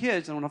 7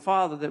 kids and a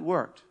father that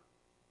worked.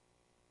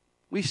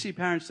 We see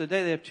parents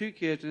today, they have 2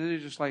 kids, and they're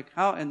just like,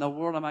 how in the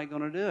world am I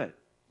going to do it?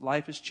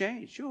 Life has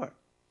changed, sure.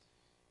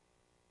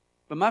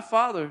 But my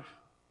father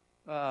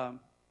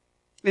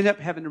ended up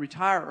having to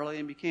retire early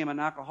and became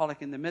an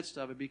alcoholic in the midst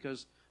of it,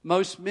 because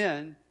most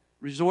men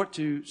resort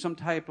to some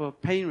type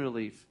of pain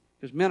relief,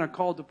 because men are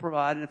called to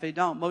provide, and if they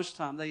don't, most of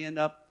the time they end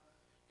up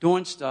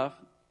doing stuff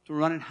to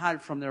run and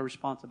hide from their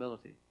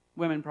responsibility.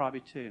 Women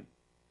probably too.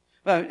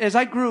 But as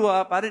I grew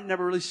up, I didn't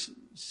never really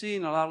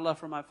seen a lot of love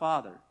from my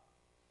father.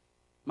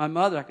 My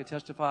mother, I could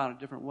testify in a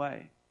different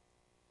way.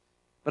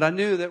 But I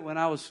knew that when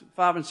I was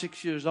 5 and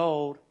 6 years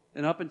old,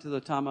 and up until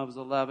the time I was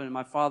 11, and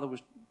my father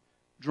was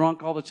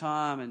drunk all the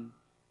time and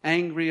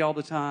angry all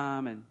the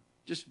time and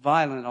just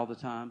violent all the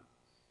time,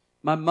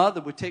 my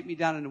mother would take me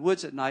down in the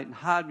woods at night and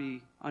hide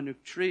me under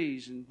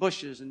trees and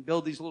bushes and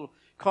build these little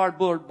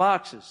cardboard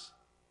boxes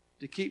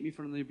to keep me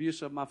from the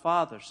abuse of my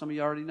father. Some of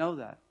you already know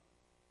that.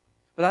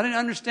 But I didn't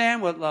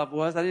understand what love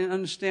was. I didn't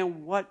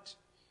understand what,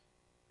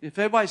 if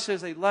everybody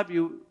says they love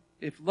you,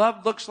 if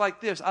love looks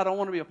like this, I don't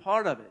want to be a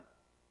part of it.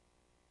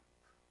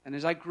 And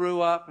as I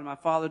grew up, and my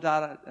father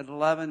died at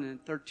 11,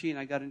 and 13,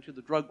 I got into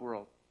the drug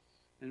world.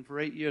 And for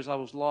 8 years, I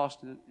was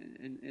lost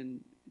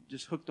and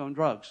just hooked on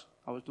drugs.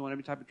 I was doing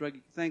every type of drug you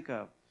could think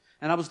of.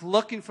 And I was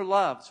looking for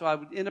love. So I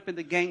would end up in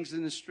the gangs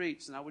in the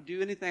streets, and I would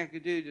do anything I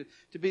could do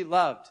to be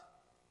loved.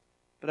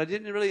 But I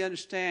didn't really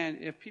understand,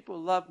 if people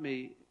love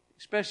me,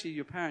 especially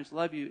your parents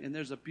love you, and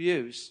there's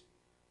abuse,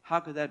 How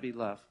could that be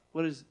love?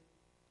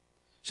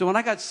 So when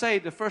I got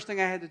saved, the first thing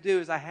I had to do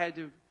is I had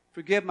to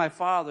forgive my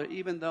father,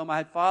 even though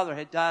my father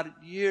had died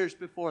years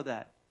before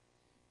that.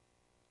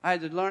 I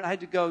had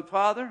to go,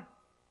 Father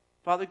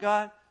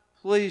God,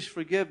 please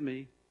forgive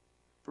me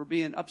for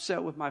being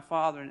upset with my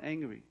father and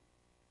angry.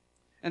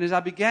 And as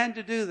I began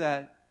to do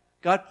that,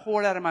 God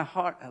poured out of my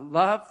heart a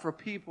love for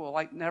people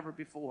like never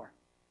before.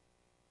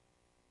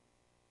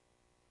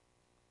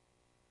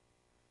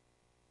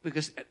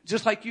 Because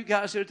just like you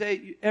guys here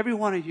today, every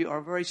one of you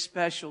are very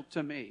special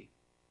to me.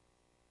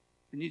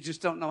 And you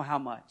just don't know how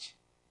much.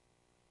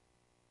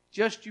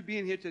 Just you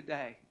being here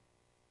today.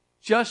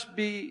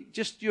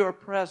 Just your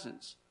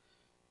presence.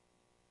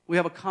 We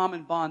have a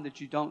common bond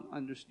that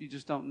you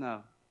just don't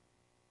know.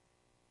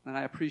 And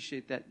I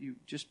appreciate that you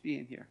just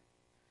being here.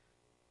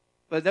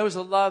 But there was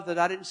a love that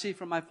I didn't see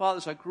from my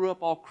father, so I grew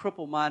up all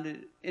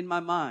cripple-minded in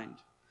my mind.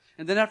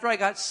 And then after I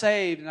got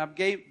saved and I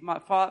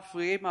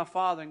forgave my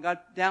father and God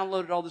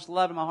downloaded all this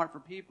love in my heart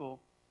for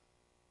people,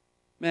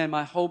 man,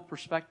 my whole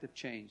perspective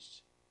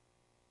changed.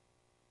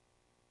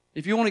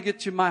 If you want to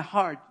get to my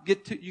heart,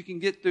 you can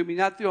get through me,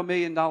 not through $1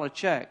 million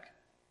check,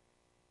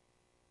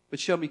 but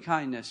show me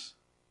kindness.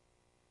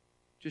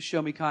 Just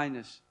show me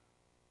kindness.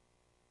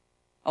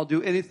 I'll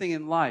do anything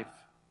in life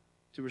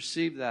to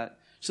receive that.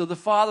 So the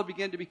Father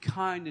began to be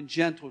kind and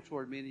gentle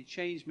toward me, and He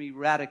changed me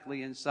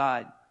radically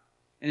inside.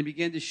 And He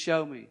began to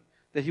show me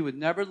that He would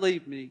never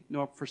leave me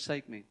nor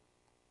forsake me.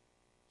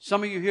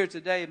 Some of you here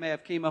today may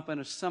have came up in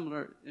a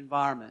similar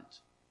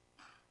environment.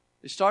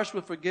 It starts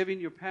with forgiving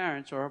your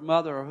parents or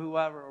mother or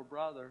whoever or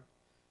brother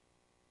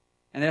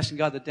and asking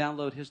God to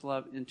download His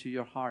love into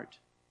your heart.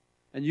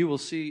 And you will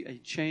see a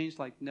change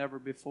like never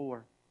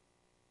before.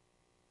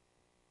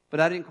 But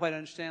I didn't quite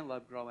understand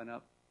love growing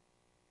up.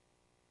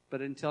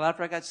 But until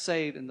after I got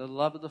saved and the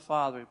love of the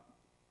Father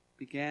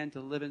began to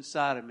live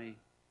inside of me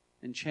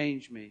and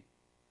change me,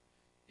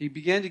 He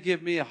began to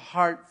give me a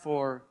heart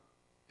for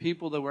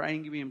people that were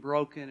angry and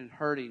broken and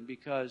hurting,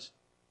 because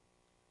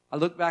I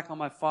look back on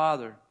my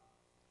father.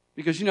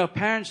 Because,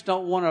 parents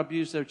don't want to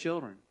abuse their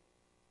children,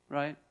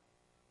 right?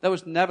 That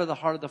was never the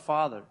heart of the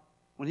Father.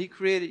 When He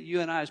created you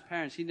and I as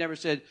parents, He never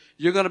said,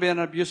 you're going to be an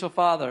abusive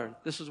father.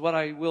 This is what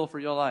I will for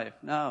your life.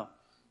 No.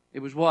 It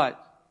was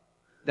what?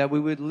 That we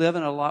would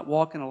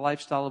walk in a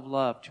lifestyle of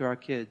love to our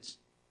kids,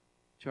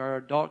 to our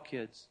adult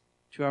kids,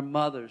 to our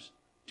mothers,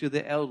 to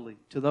the elderly,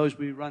 to those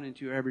we run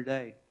into every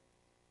day.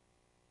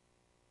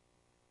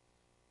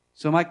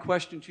 So my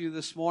question to you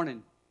this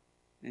morning,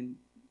 and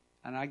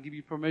I give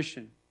you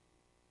permission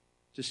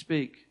to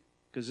speak,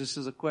 because this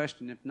is a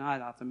question. If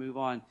not, I'll have to move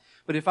on.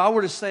 But if I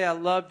were to say I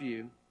love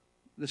you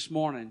this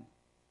morning,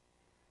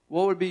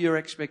 what would be your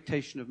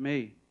expectation of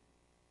me?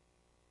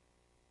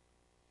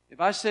 If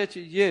I said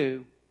to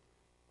you,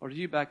 or to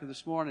you back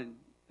this morning,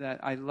 that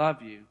I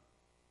love you,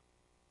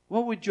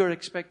 what would your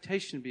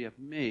expectation be of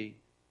me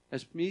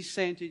as me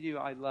saying to you,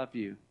 I love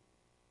you?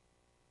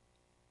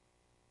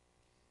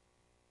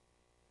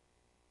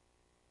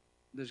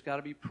 There's got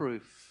to be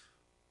proof,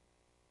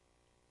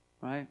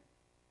 right?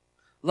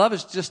 Love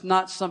is just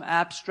not some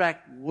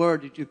abstract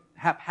word that you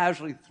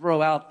haphazardly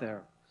throw out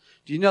there.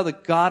 Do you know the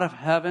God of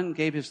heaven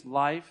gave His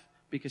life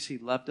because He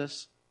loved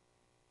us?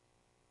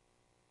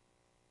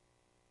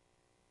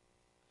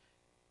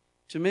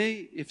 To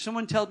me, if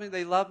someone tells me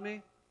they love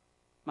me,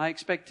 my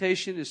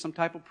expectation is some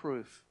type of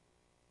proof.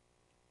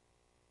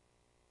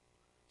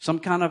 Some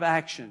kind of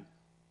action.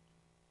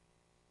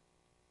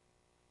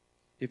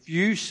 If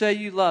you say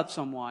you love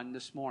someone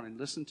this morning,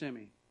 listen to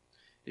me.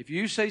 If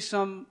you say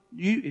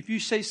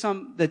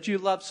that you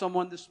love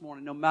someone this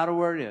morning, no matter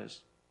where it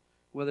is,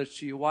 whether it's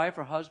to your wife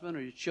or husband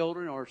or your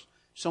children or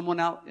someone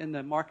out in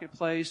the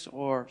marketplace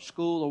or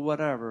school or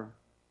whatever,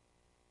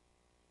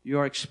 you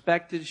are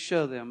expected to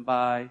show them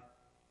by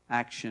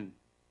action.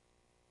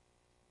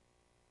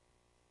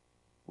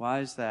 Why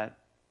is that?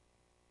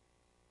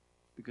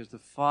 Because the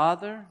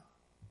Father,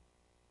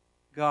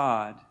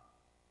 God,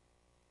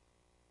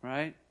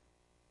 right,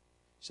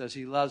 says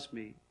He loves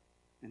me,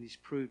 and He's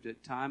proved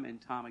it time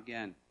and time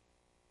again.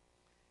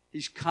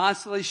 He's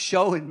constantly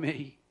showing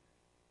me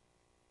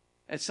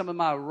at some of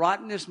my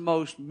rottenest,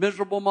 most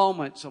miserable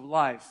moments of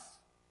life,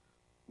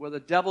 where the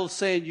devil's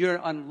saying you're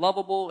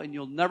unlovable and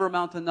you'll never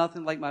amount to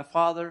nothing, like my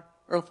father,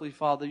 earthly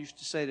father, used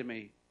to say to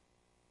me.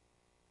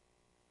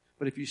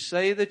 But if you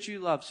say that you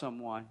love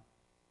someone,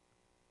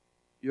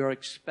 you're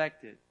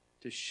expected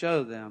to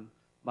show them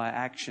by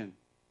action.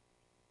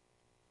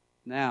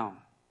 Now,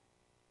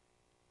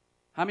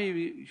 how many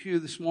of you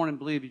this morning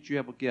believe that you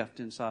have a gift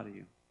inside of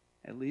you?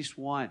 At least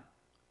one.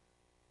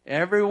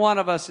 Every one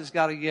of us has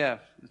got a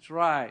gift. That's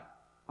right.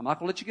 I'm not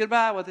going to let you get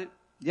by with it.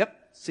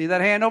 Yep. See that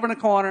hand over in the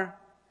corner?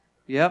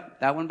 Yep.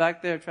 That one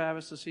back there,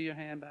 Travis. I see your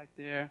hand back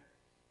there.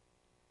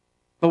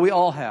 But we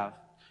all have.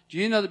 Do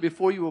you know that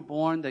before you were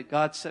born that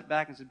God sat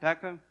back and said,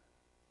 Pecco,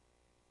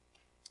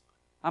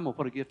 I'm going to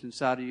put a gift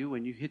inside of you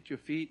when you hit your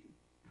feet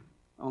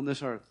on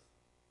this earth.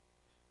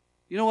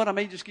 You know what? I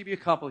may just give you a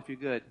couple if you're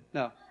good.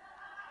 No.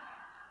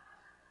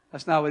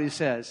 That's not what He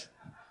says.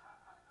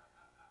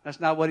 That's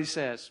not what He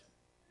says.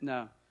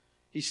 No.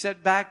 He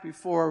said back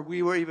before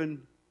we were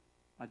even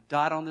a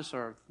dot on this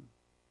earth.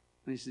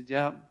 And he said,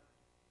 yeah,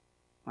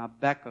 my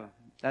Becca,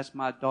 that's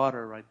my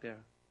daughter right there.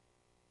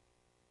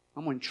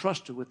 I'm going to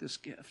trust her with this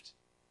gift.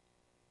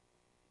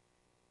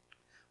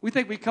 We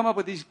think we come up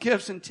with these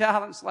gifts and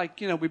talents like,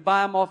 we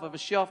buy them off of a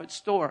shelf at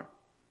store.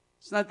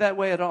 It's not that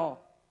way at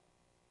all.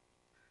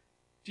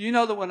 Do you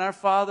know that when our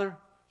Father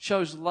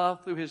shows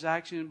love through His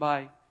action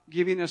by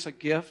giving us a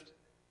gift,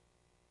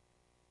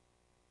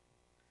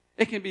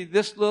 it can be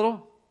this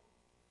little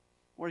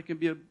or it can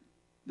be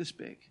this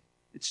big.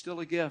 It's still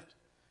a gift.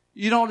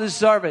 You don't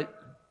deserve it.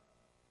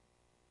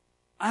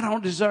 I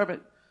don't deserve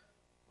it.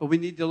 But we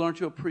need to learn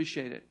to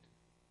appreciate it.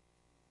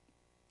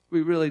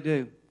 We really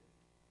do.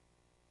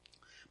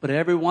 But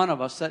every one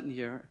of us sitting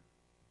here,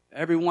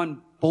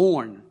 everyone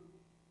born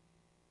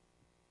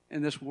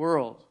in this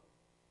world,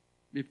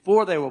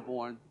 before they were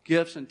born,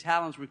 gifts and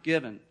talents were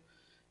given.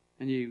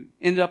 And you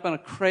end up in a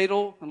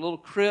cradle, in a little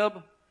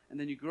crib, and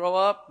then you grow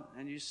up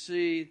and you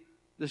see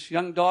this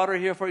young daughter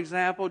here, for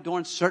example,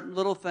 doing certain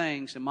little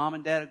things. And mom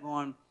and dad are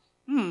going,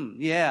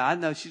 yeah, I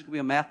know she's going to be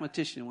a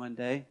mathematician one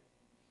day.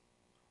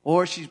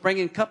 Or she's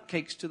bringing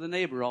cupcakes to the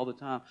neighbor all the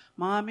time.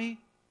 Mommy,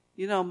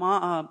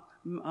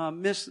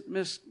 Miss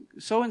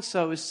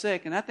so-and-so is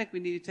sick, and I think we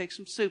need to take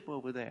some soup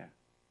over there.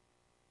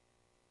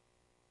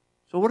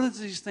 So what do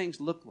these things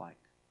look like?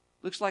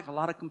 Looks like a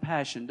lot of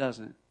compassion,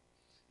 doesn't it?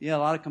 Yeah, a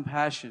lot of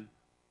compassion.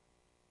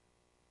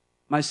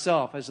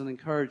 Myself, as an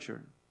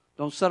encourager.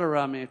 Don't sit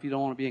around me if you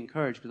don't want to be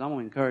encouraged, because I'm going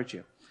to encourage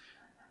you.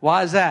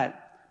 Why is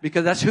that?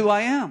 Because that's who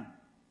I am.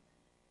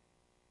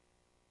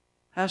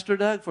 Pastor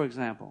Doug, for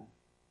example.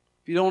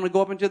 If you don't want to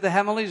go up into the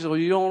heavenlies, or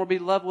you don't want to be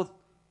loved with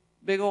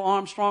big old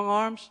arms, strong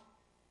arms,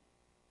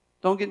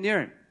 don't get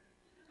near him.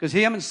 Because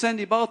him and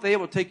Cindy both, they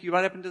will take you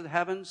right up into the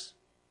heavens.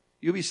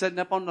 You'll be sitting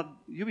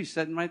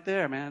right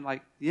there, man.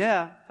 Like,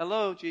 yeah,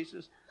 hello,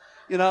 Jesus.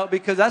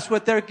 Because that's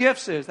what their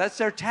gifts is. That's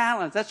their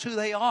talents. That's who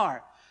they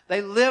are.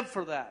 They live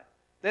for that.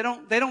 They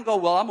don't go,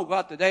 well, I'm going to go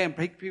out today and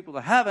take people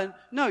to heaven.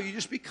 No, you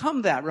just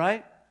become that,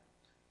 right?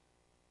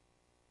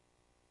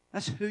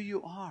 That's who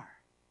you are.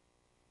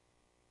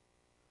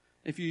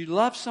 If you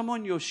love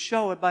someone, you'll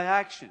show it by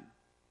action.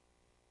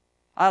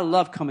 I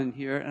love coming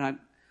here, and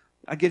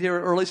I get here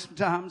early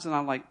sometimes, and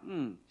I'm like,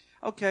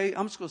 okay,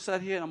 I'm just going to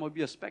sit here, and I'm going to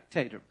be a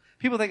spectator.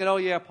 People thinking, oh,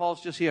 yeah,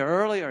 Paul's just here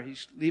early, or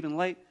he's leaving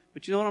late.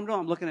 But you know what I'm doing?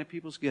 I'm looking at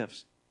people's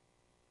gifts.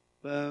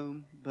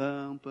 Boom,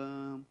 boom,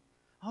 boom.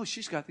 Oh,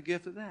 she's got the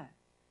gift of that.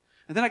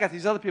 And then I got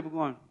these other people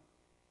going,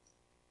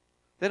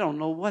 they don't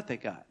know what they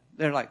got.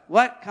 They're like,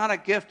 what kind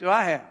of gift do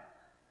I have?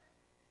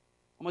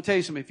 I'm going to tell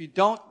you something. If you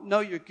don't know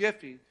your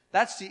gifting,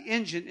 that's the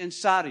engine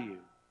inside of you,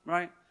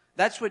 right?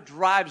 That's what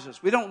drives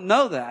us. We don't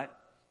know that.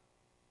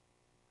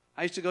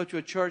 I used to go to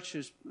a church.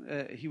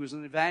 He was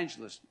an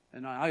evangelist,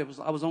 and I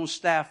was on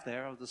staff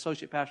there. I was the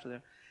associate pastor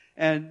there.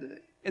 And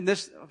in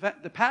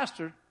the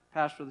pastor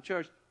of the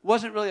church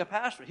wasn't really a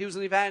pastor. He was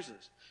an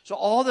evangelist. So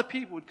all the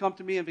people would come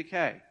to me in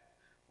VK.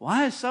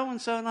 Why is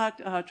so-and-so not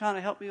trying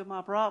to help me with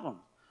my problem?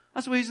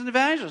 That's why he's an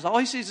evangelist. All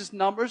he sees is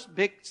numbers,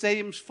 big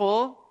stadiums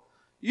full.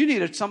 You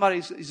need somebody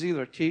who's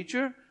either a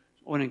teacher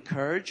or an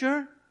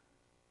encourager.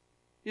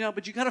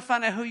 But you got to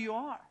find out who you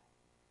are.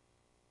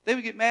 They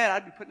would get mad.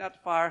 I'd be putting out the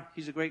fire.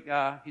 He's a great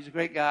guy. He's a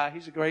great guy.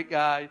 He's a great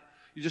guy.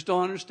 You just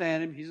don't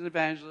understand him. He's an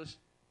evangelist.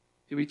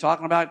 He'll be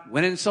talking about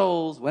winning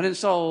souls, winning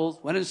souls,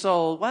 winning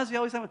souls. Why does he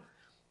always have?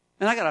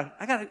 And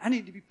I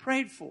need to be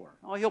prayed for.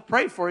 Oh, he'll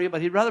pray for you,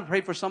 but he'd rather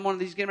pray for someone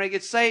that's getting ready to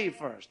get saved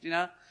first.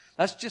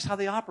 That's just how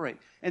they operate.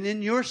 And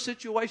in your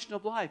situation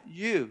of life,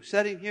 you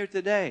sitting here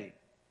today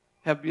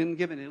have been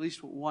given at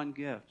least one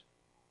gift.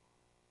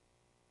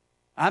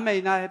 I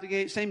may not have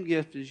the same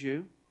gift as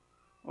you,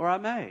 or I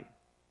may.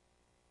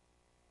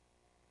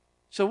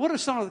 So what are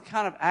some of the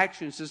kind of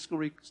actions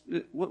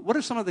what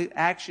are some of the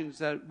actions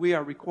that we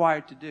are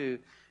required to do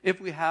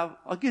if we have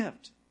a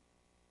gift?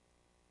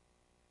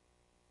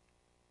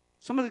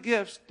 Some of the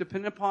gifts,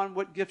 depending upon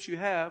what gifts you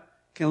have,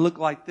 can look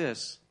like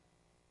this.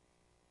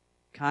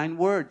 Kind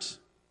words,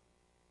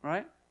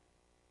 right?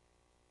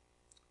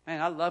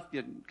 Man, I love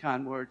getting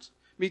kind words.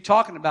 Me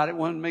talking about it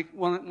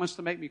wants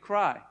to make me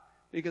cry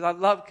because I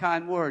love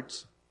kind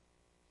words.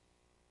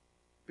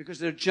 Because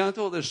they're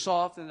gentle, they're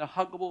soft, and they're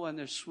huggable, and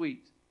they're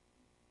sweet.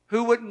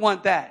 Who wouldn't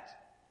want that?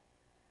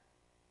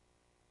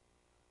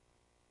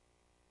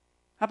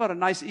 How about a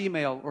nice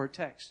email or a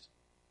text?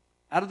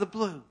 Out of the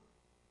blue.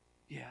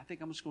 Yeah, I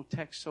think I'm just going to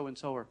text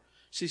so-and-so or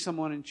see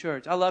someone in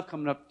church. I love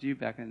coming up to you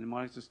back in the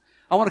morning.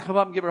 I want to come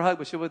up and give her a hug,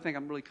 but she would think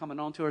I'm really coming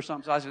on to her or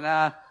something. So I said,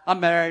 nah, I'm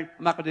married.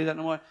 I'm not going to do that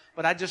no more.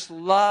 But I just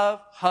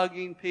love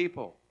hugging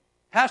people.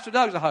 Pastor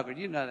Doug's a hugger.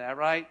 You know that,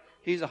 right?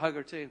 He's a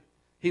hugger too.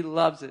 He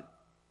loves it.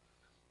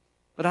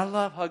 But I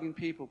love hugging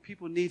people.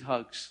 People need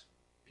hugs.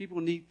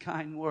 People need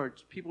kind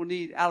words. People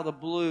need out of the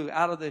blue,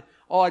 out of the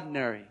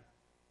ordinary.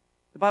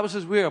 The Bible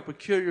says we are a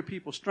peculiar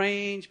people,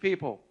 strange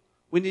people.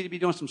 We need to be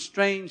doing some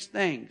strange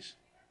things.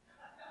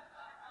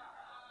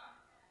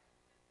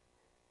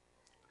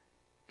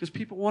 Because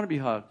people want to be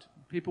hugged.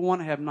 People want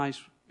to have nice,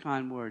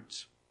 kind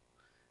words.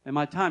 And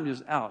my time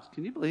is out.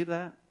 Can you believe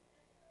that?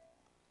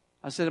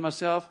 I said to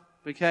myself,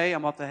 okay,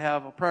 I'm off to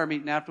have a prayer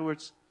meeting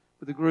afterwards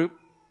with the group.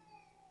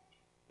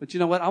 But you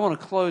know what? I want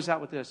to close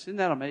out with this. Isn't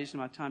that amazing?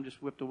 My time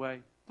just whipped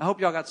away. I hope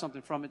y'all got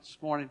something from it this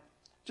morning.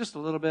 Just a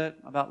little bit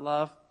about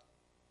love.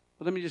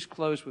 But let me just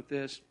close with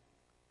this.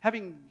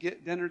 Having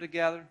dinner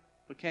together,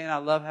 okay, and I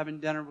love having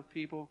dinner with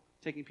people,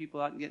 taking people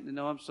out and getting to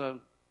know them. So,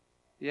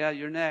 yeah,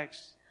 you're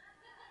next.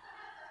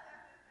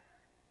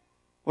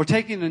 Or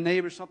taking a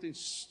neighbor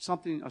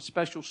something, a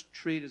special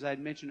treat, as I had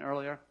mentioned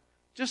earlier.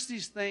 Just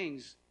these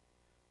things.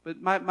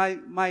 But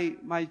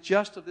my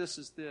gist of this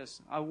is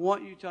this. I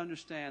want you to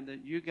understand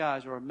that you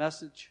guys are a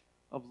message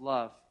of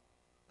love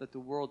that the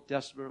world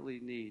desperately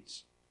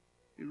needs.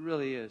 It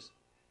really is.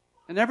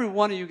 And every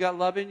one of you got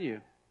love in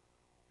you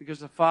because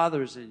the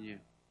Father is in you.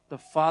 The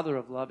Father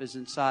of love is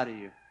inside of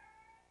you.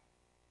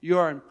 You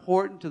are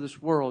important to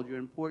this world. You're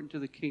important to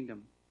the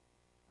kingdom.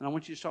 And I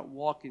want you to start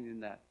walking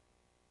in that.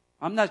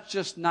 I'm not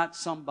just not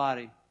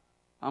somebody.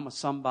 I'm a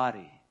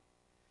somebody.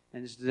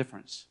 And it's the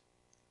difference.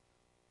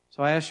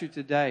 So I ask you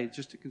today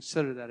just to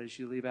consider that as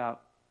you leave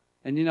out.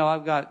 And you know,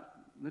 I've got,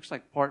 looks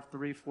like part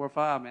 3, 4,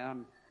 5,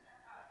 man.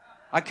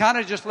 I kind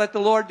of just let the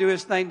Lord do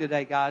His thing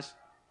today, guys.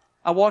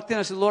 I walked in and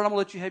I said, Lord, I'm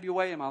going to let you have your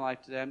way in my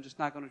life today. I'm just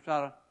not going to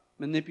try to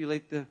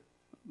manipulate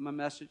my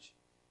message.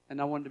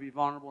 And I wanted to be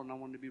vulnerable and I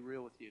wanted to be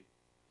real with you.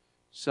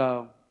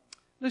 So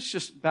let's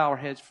just bow our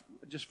heads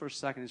just for a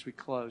second as we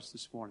close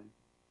this morning.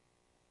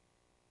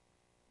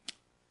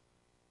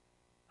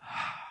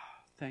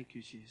 Thank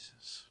you,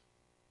 Jesus.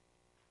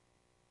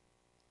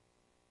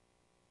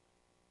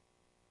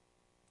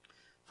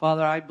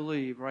 Father, I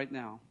believe right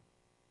now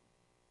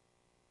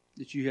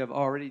that you have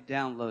already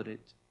downloaded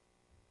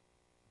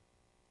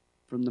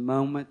from the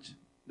moment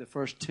the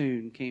first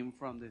tune came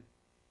from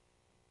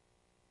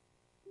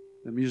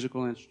the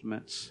musical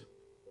instruments.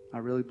 I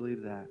really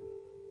believe that.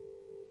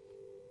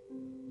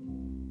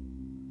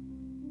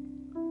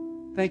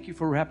 Thank you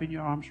for wrapping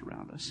your arms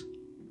around us.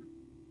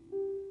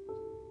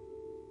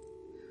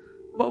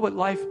 What would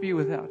life be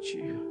without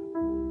you?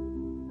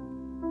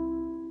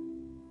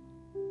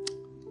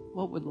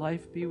 What would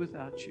life be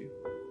without you?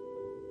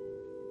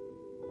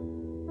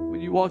 When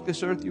you walked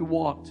this earth, you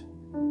walked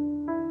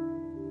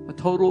a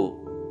total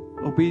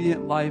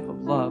obedient life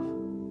of love.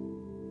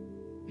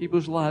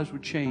 People's lives were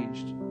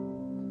changed.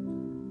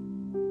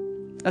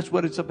 That's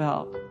what it's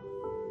about.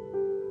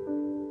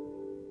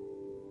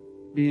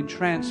 Being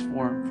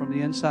transformed from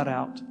the inside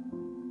out.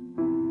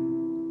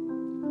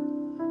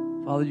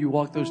 Father, you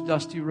walked those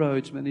dusty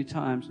roads many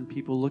times and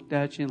people looked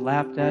at you and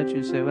laughed at you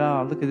and said,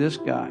 wow, look at this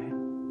guy.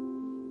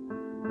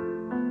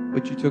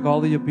 But you took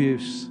all the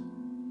abuse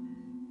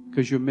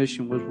because your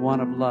mission was one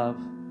of love,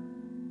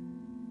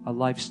 a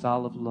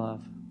lifestyle of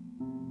love.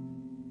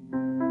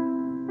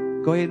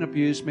 Go ahead and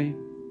abuse me.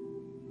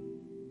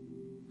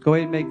 Go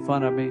ahead and make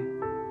fun of me.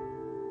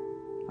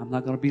 I'm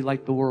not going to be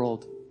like the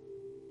world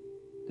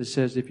that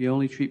says, if you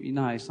only treat me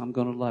nice, I'm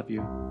going to love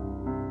you.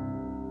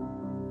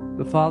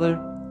 But Father,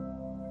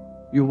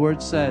 your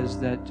word says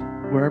that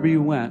wherever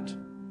you went,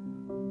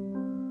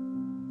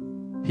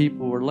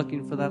 people were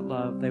looking for that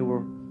love. They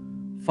were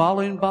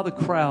following by the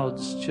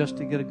crowds just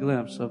to get a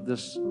glimpse of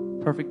this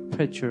perfect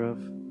picture of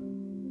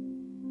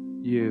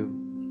you.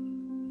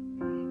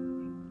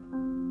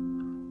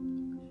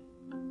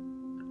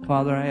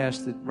 Father, I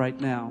ask that right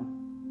now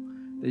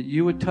that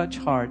you would touch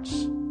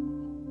hearts.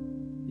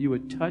 You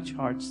would touch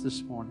hearts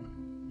this morning.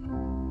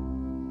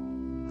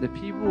 That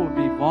people would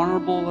be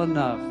vulnerable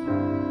enough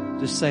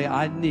to say,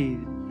 I need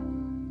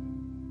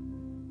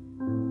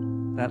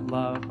that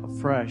love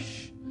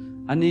afresh.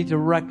 I need to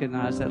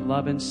recognize that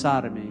love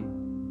inside of me.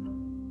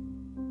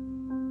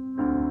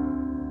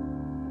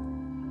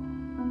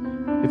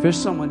 If there's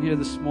someone here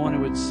this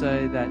morning who would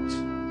say that,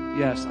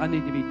 yes, I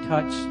need to be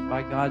touched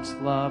by God's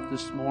love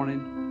this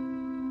morning.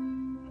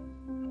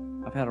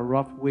 I've had a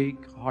rough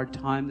week, a hard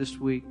time this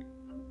week.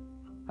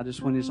 I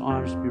just want His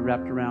arms to be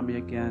wrapped around me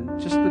again.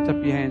 Just lift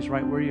up your hands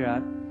right where you're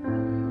at.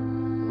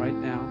 Right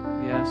now.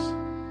 Yes.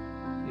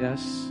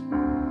 Yes.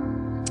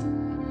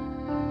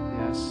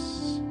 Yes.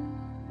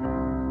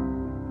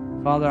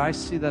 Father, I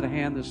see that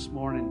hand this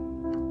morning,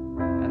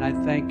 and I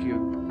thank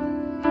you.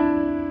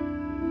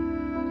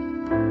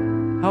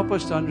 Help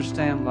us to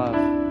understand love.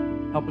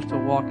 Help us to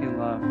walk in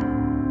love.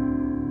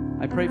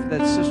 I pray for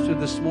that sister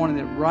this morning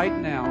that right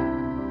now,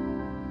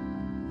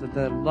 that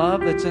the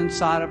love that's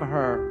inside of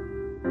her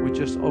would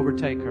just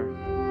overtake her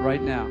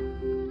right now.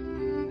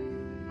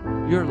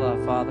 Your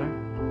love, Father,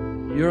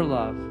 your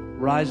love,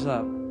 rise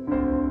up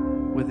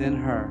within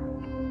her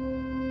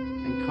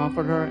and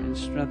comfort her and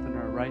strengthen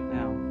her right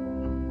now.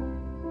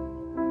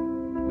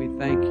 We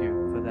thank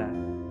you for that.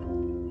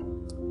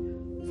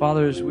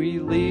 Father, as we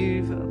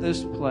leave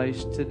this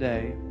place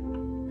today,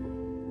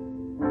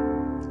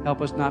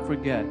 help us not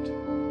forget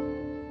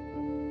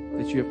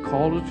that you have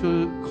called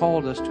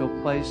us to a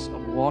place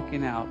of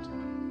walking out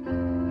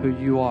who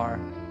you are.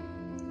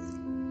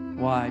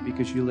 Why?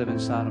 Because you live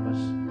inside of us.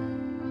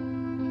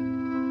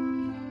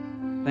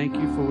 Thank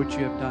you for what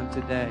you have done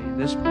today in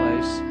this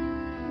place.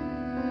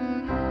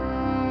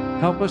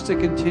 Help us to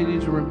continue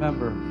to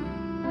remember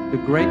the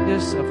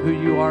greatness of who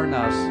you are in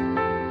us.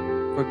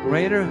 For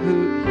greater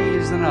who he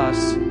is in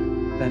us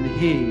than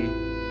he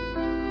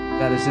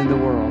that is in the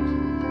world.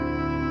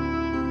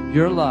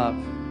 Your love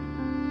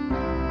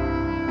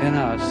in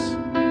us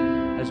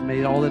has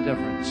made all the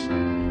difference.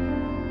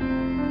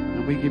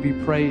 And we give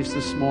you praise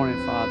this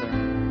morning, Father,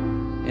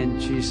 in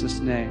Jesus'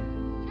 name.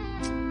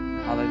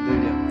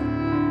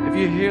 Hallelujah. If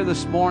you're here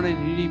this morning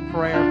and you need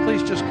prayer,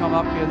 please just come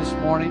up here this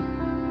morning.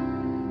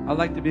 I'd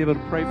like to be able to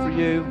pray for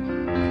you.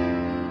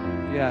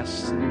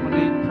 Yes, if you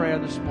need prayer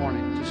this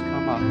morning, just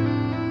come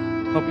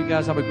up. Hope you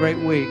guys have a great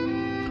week.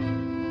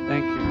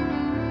 Thank you.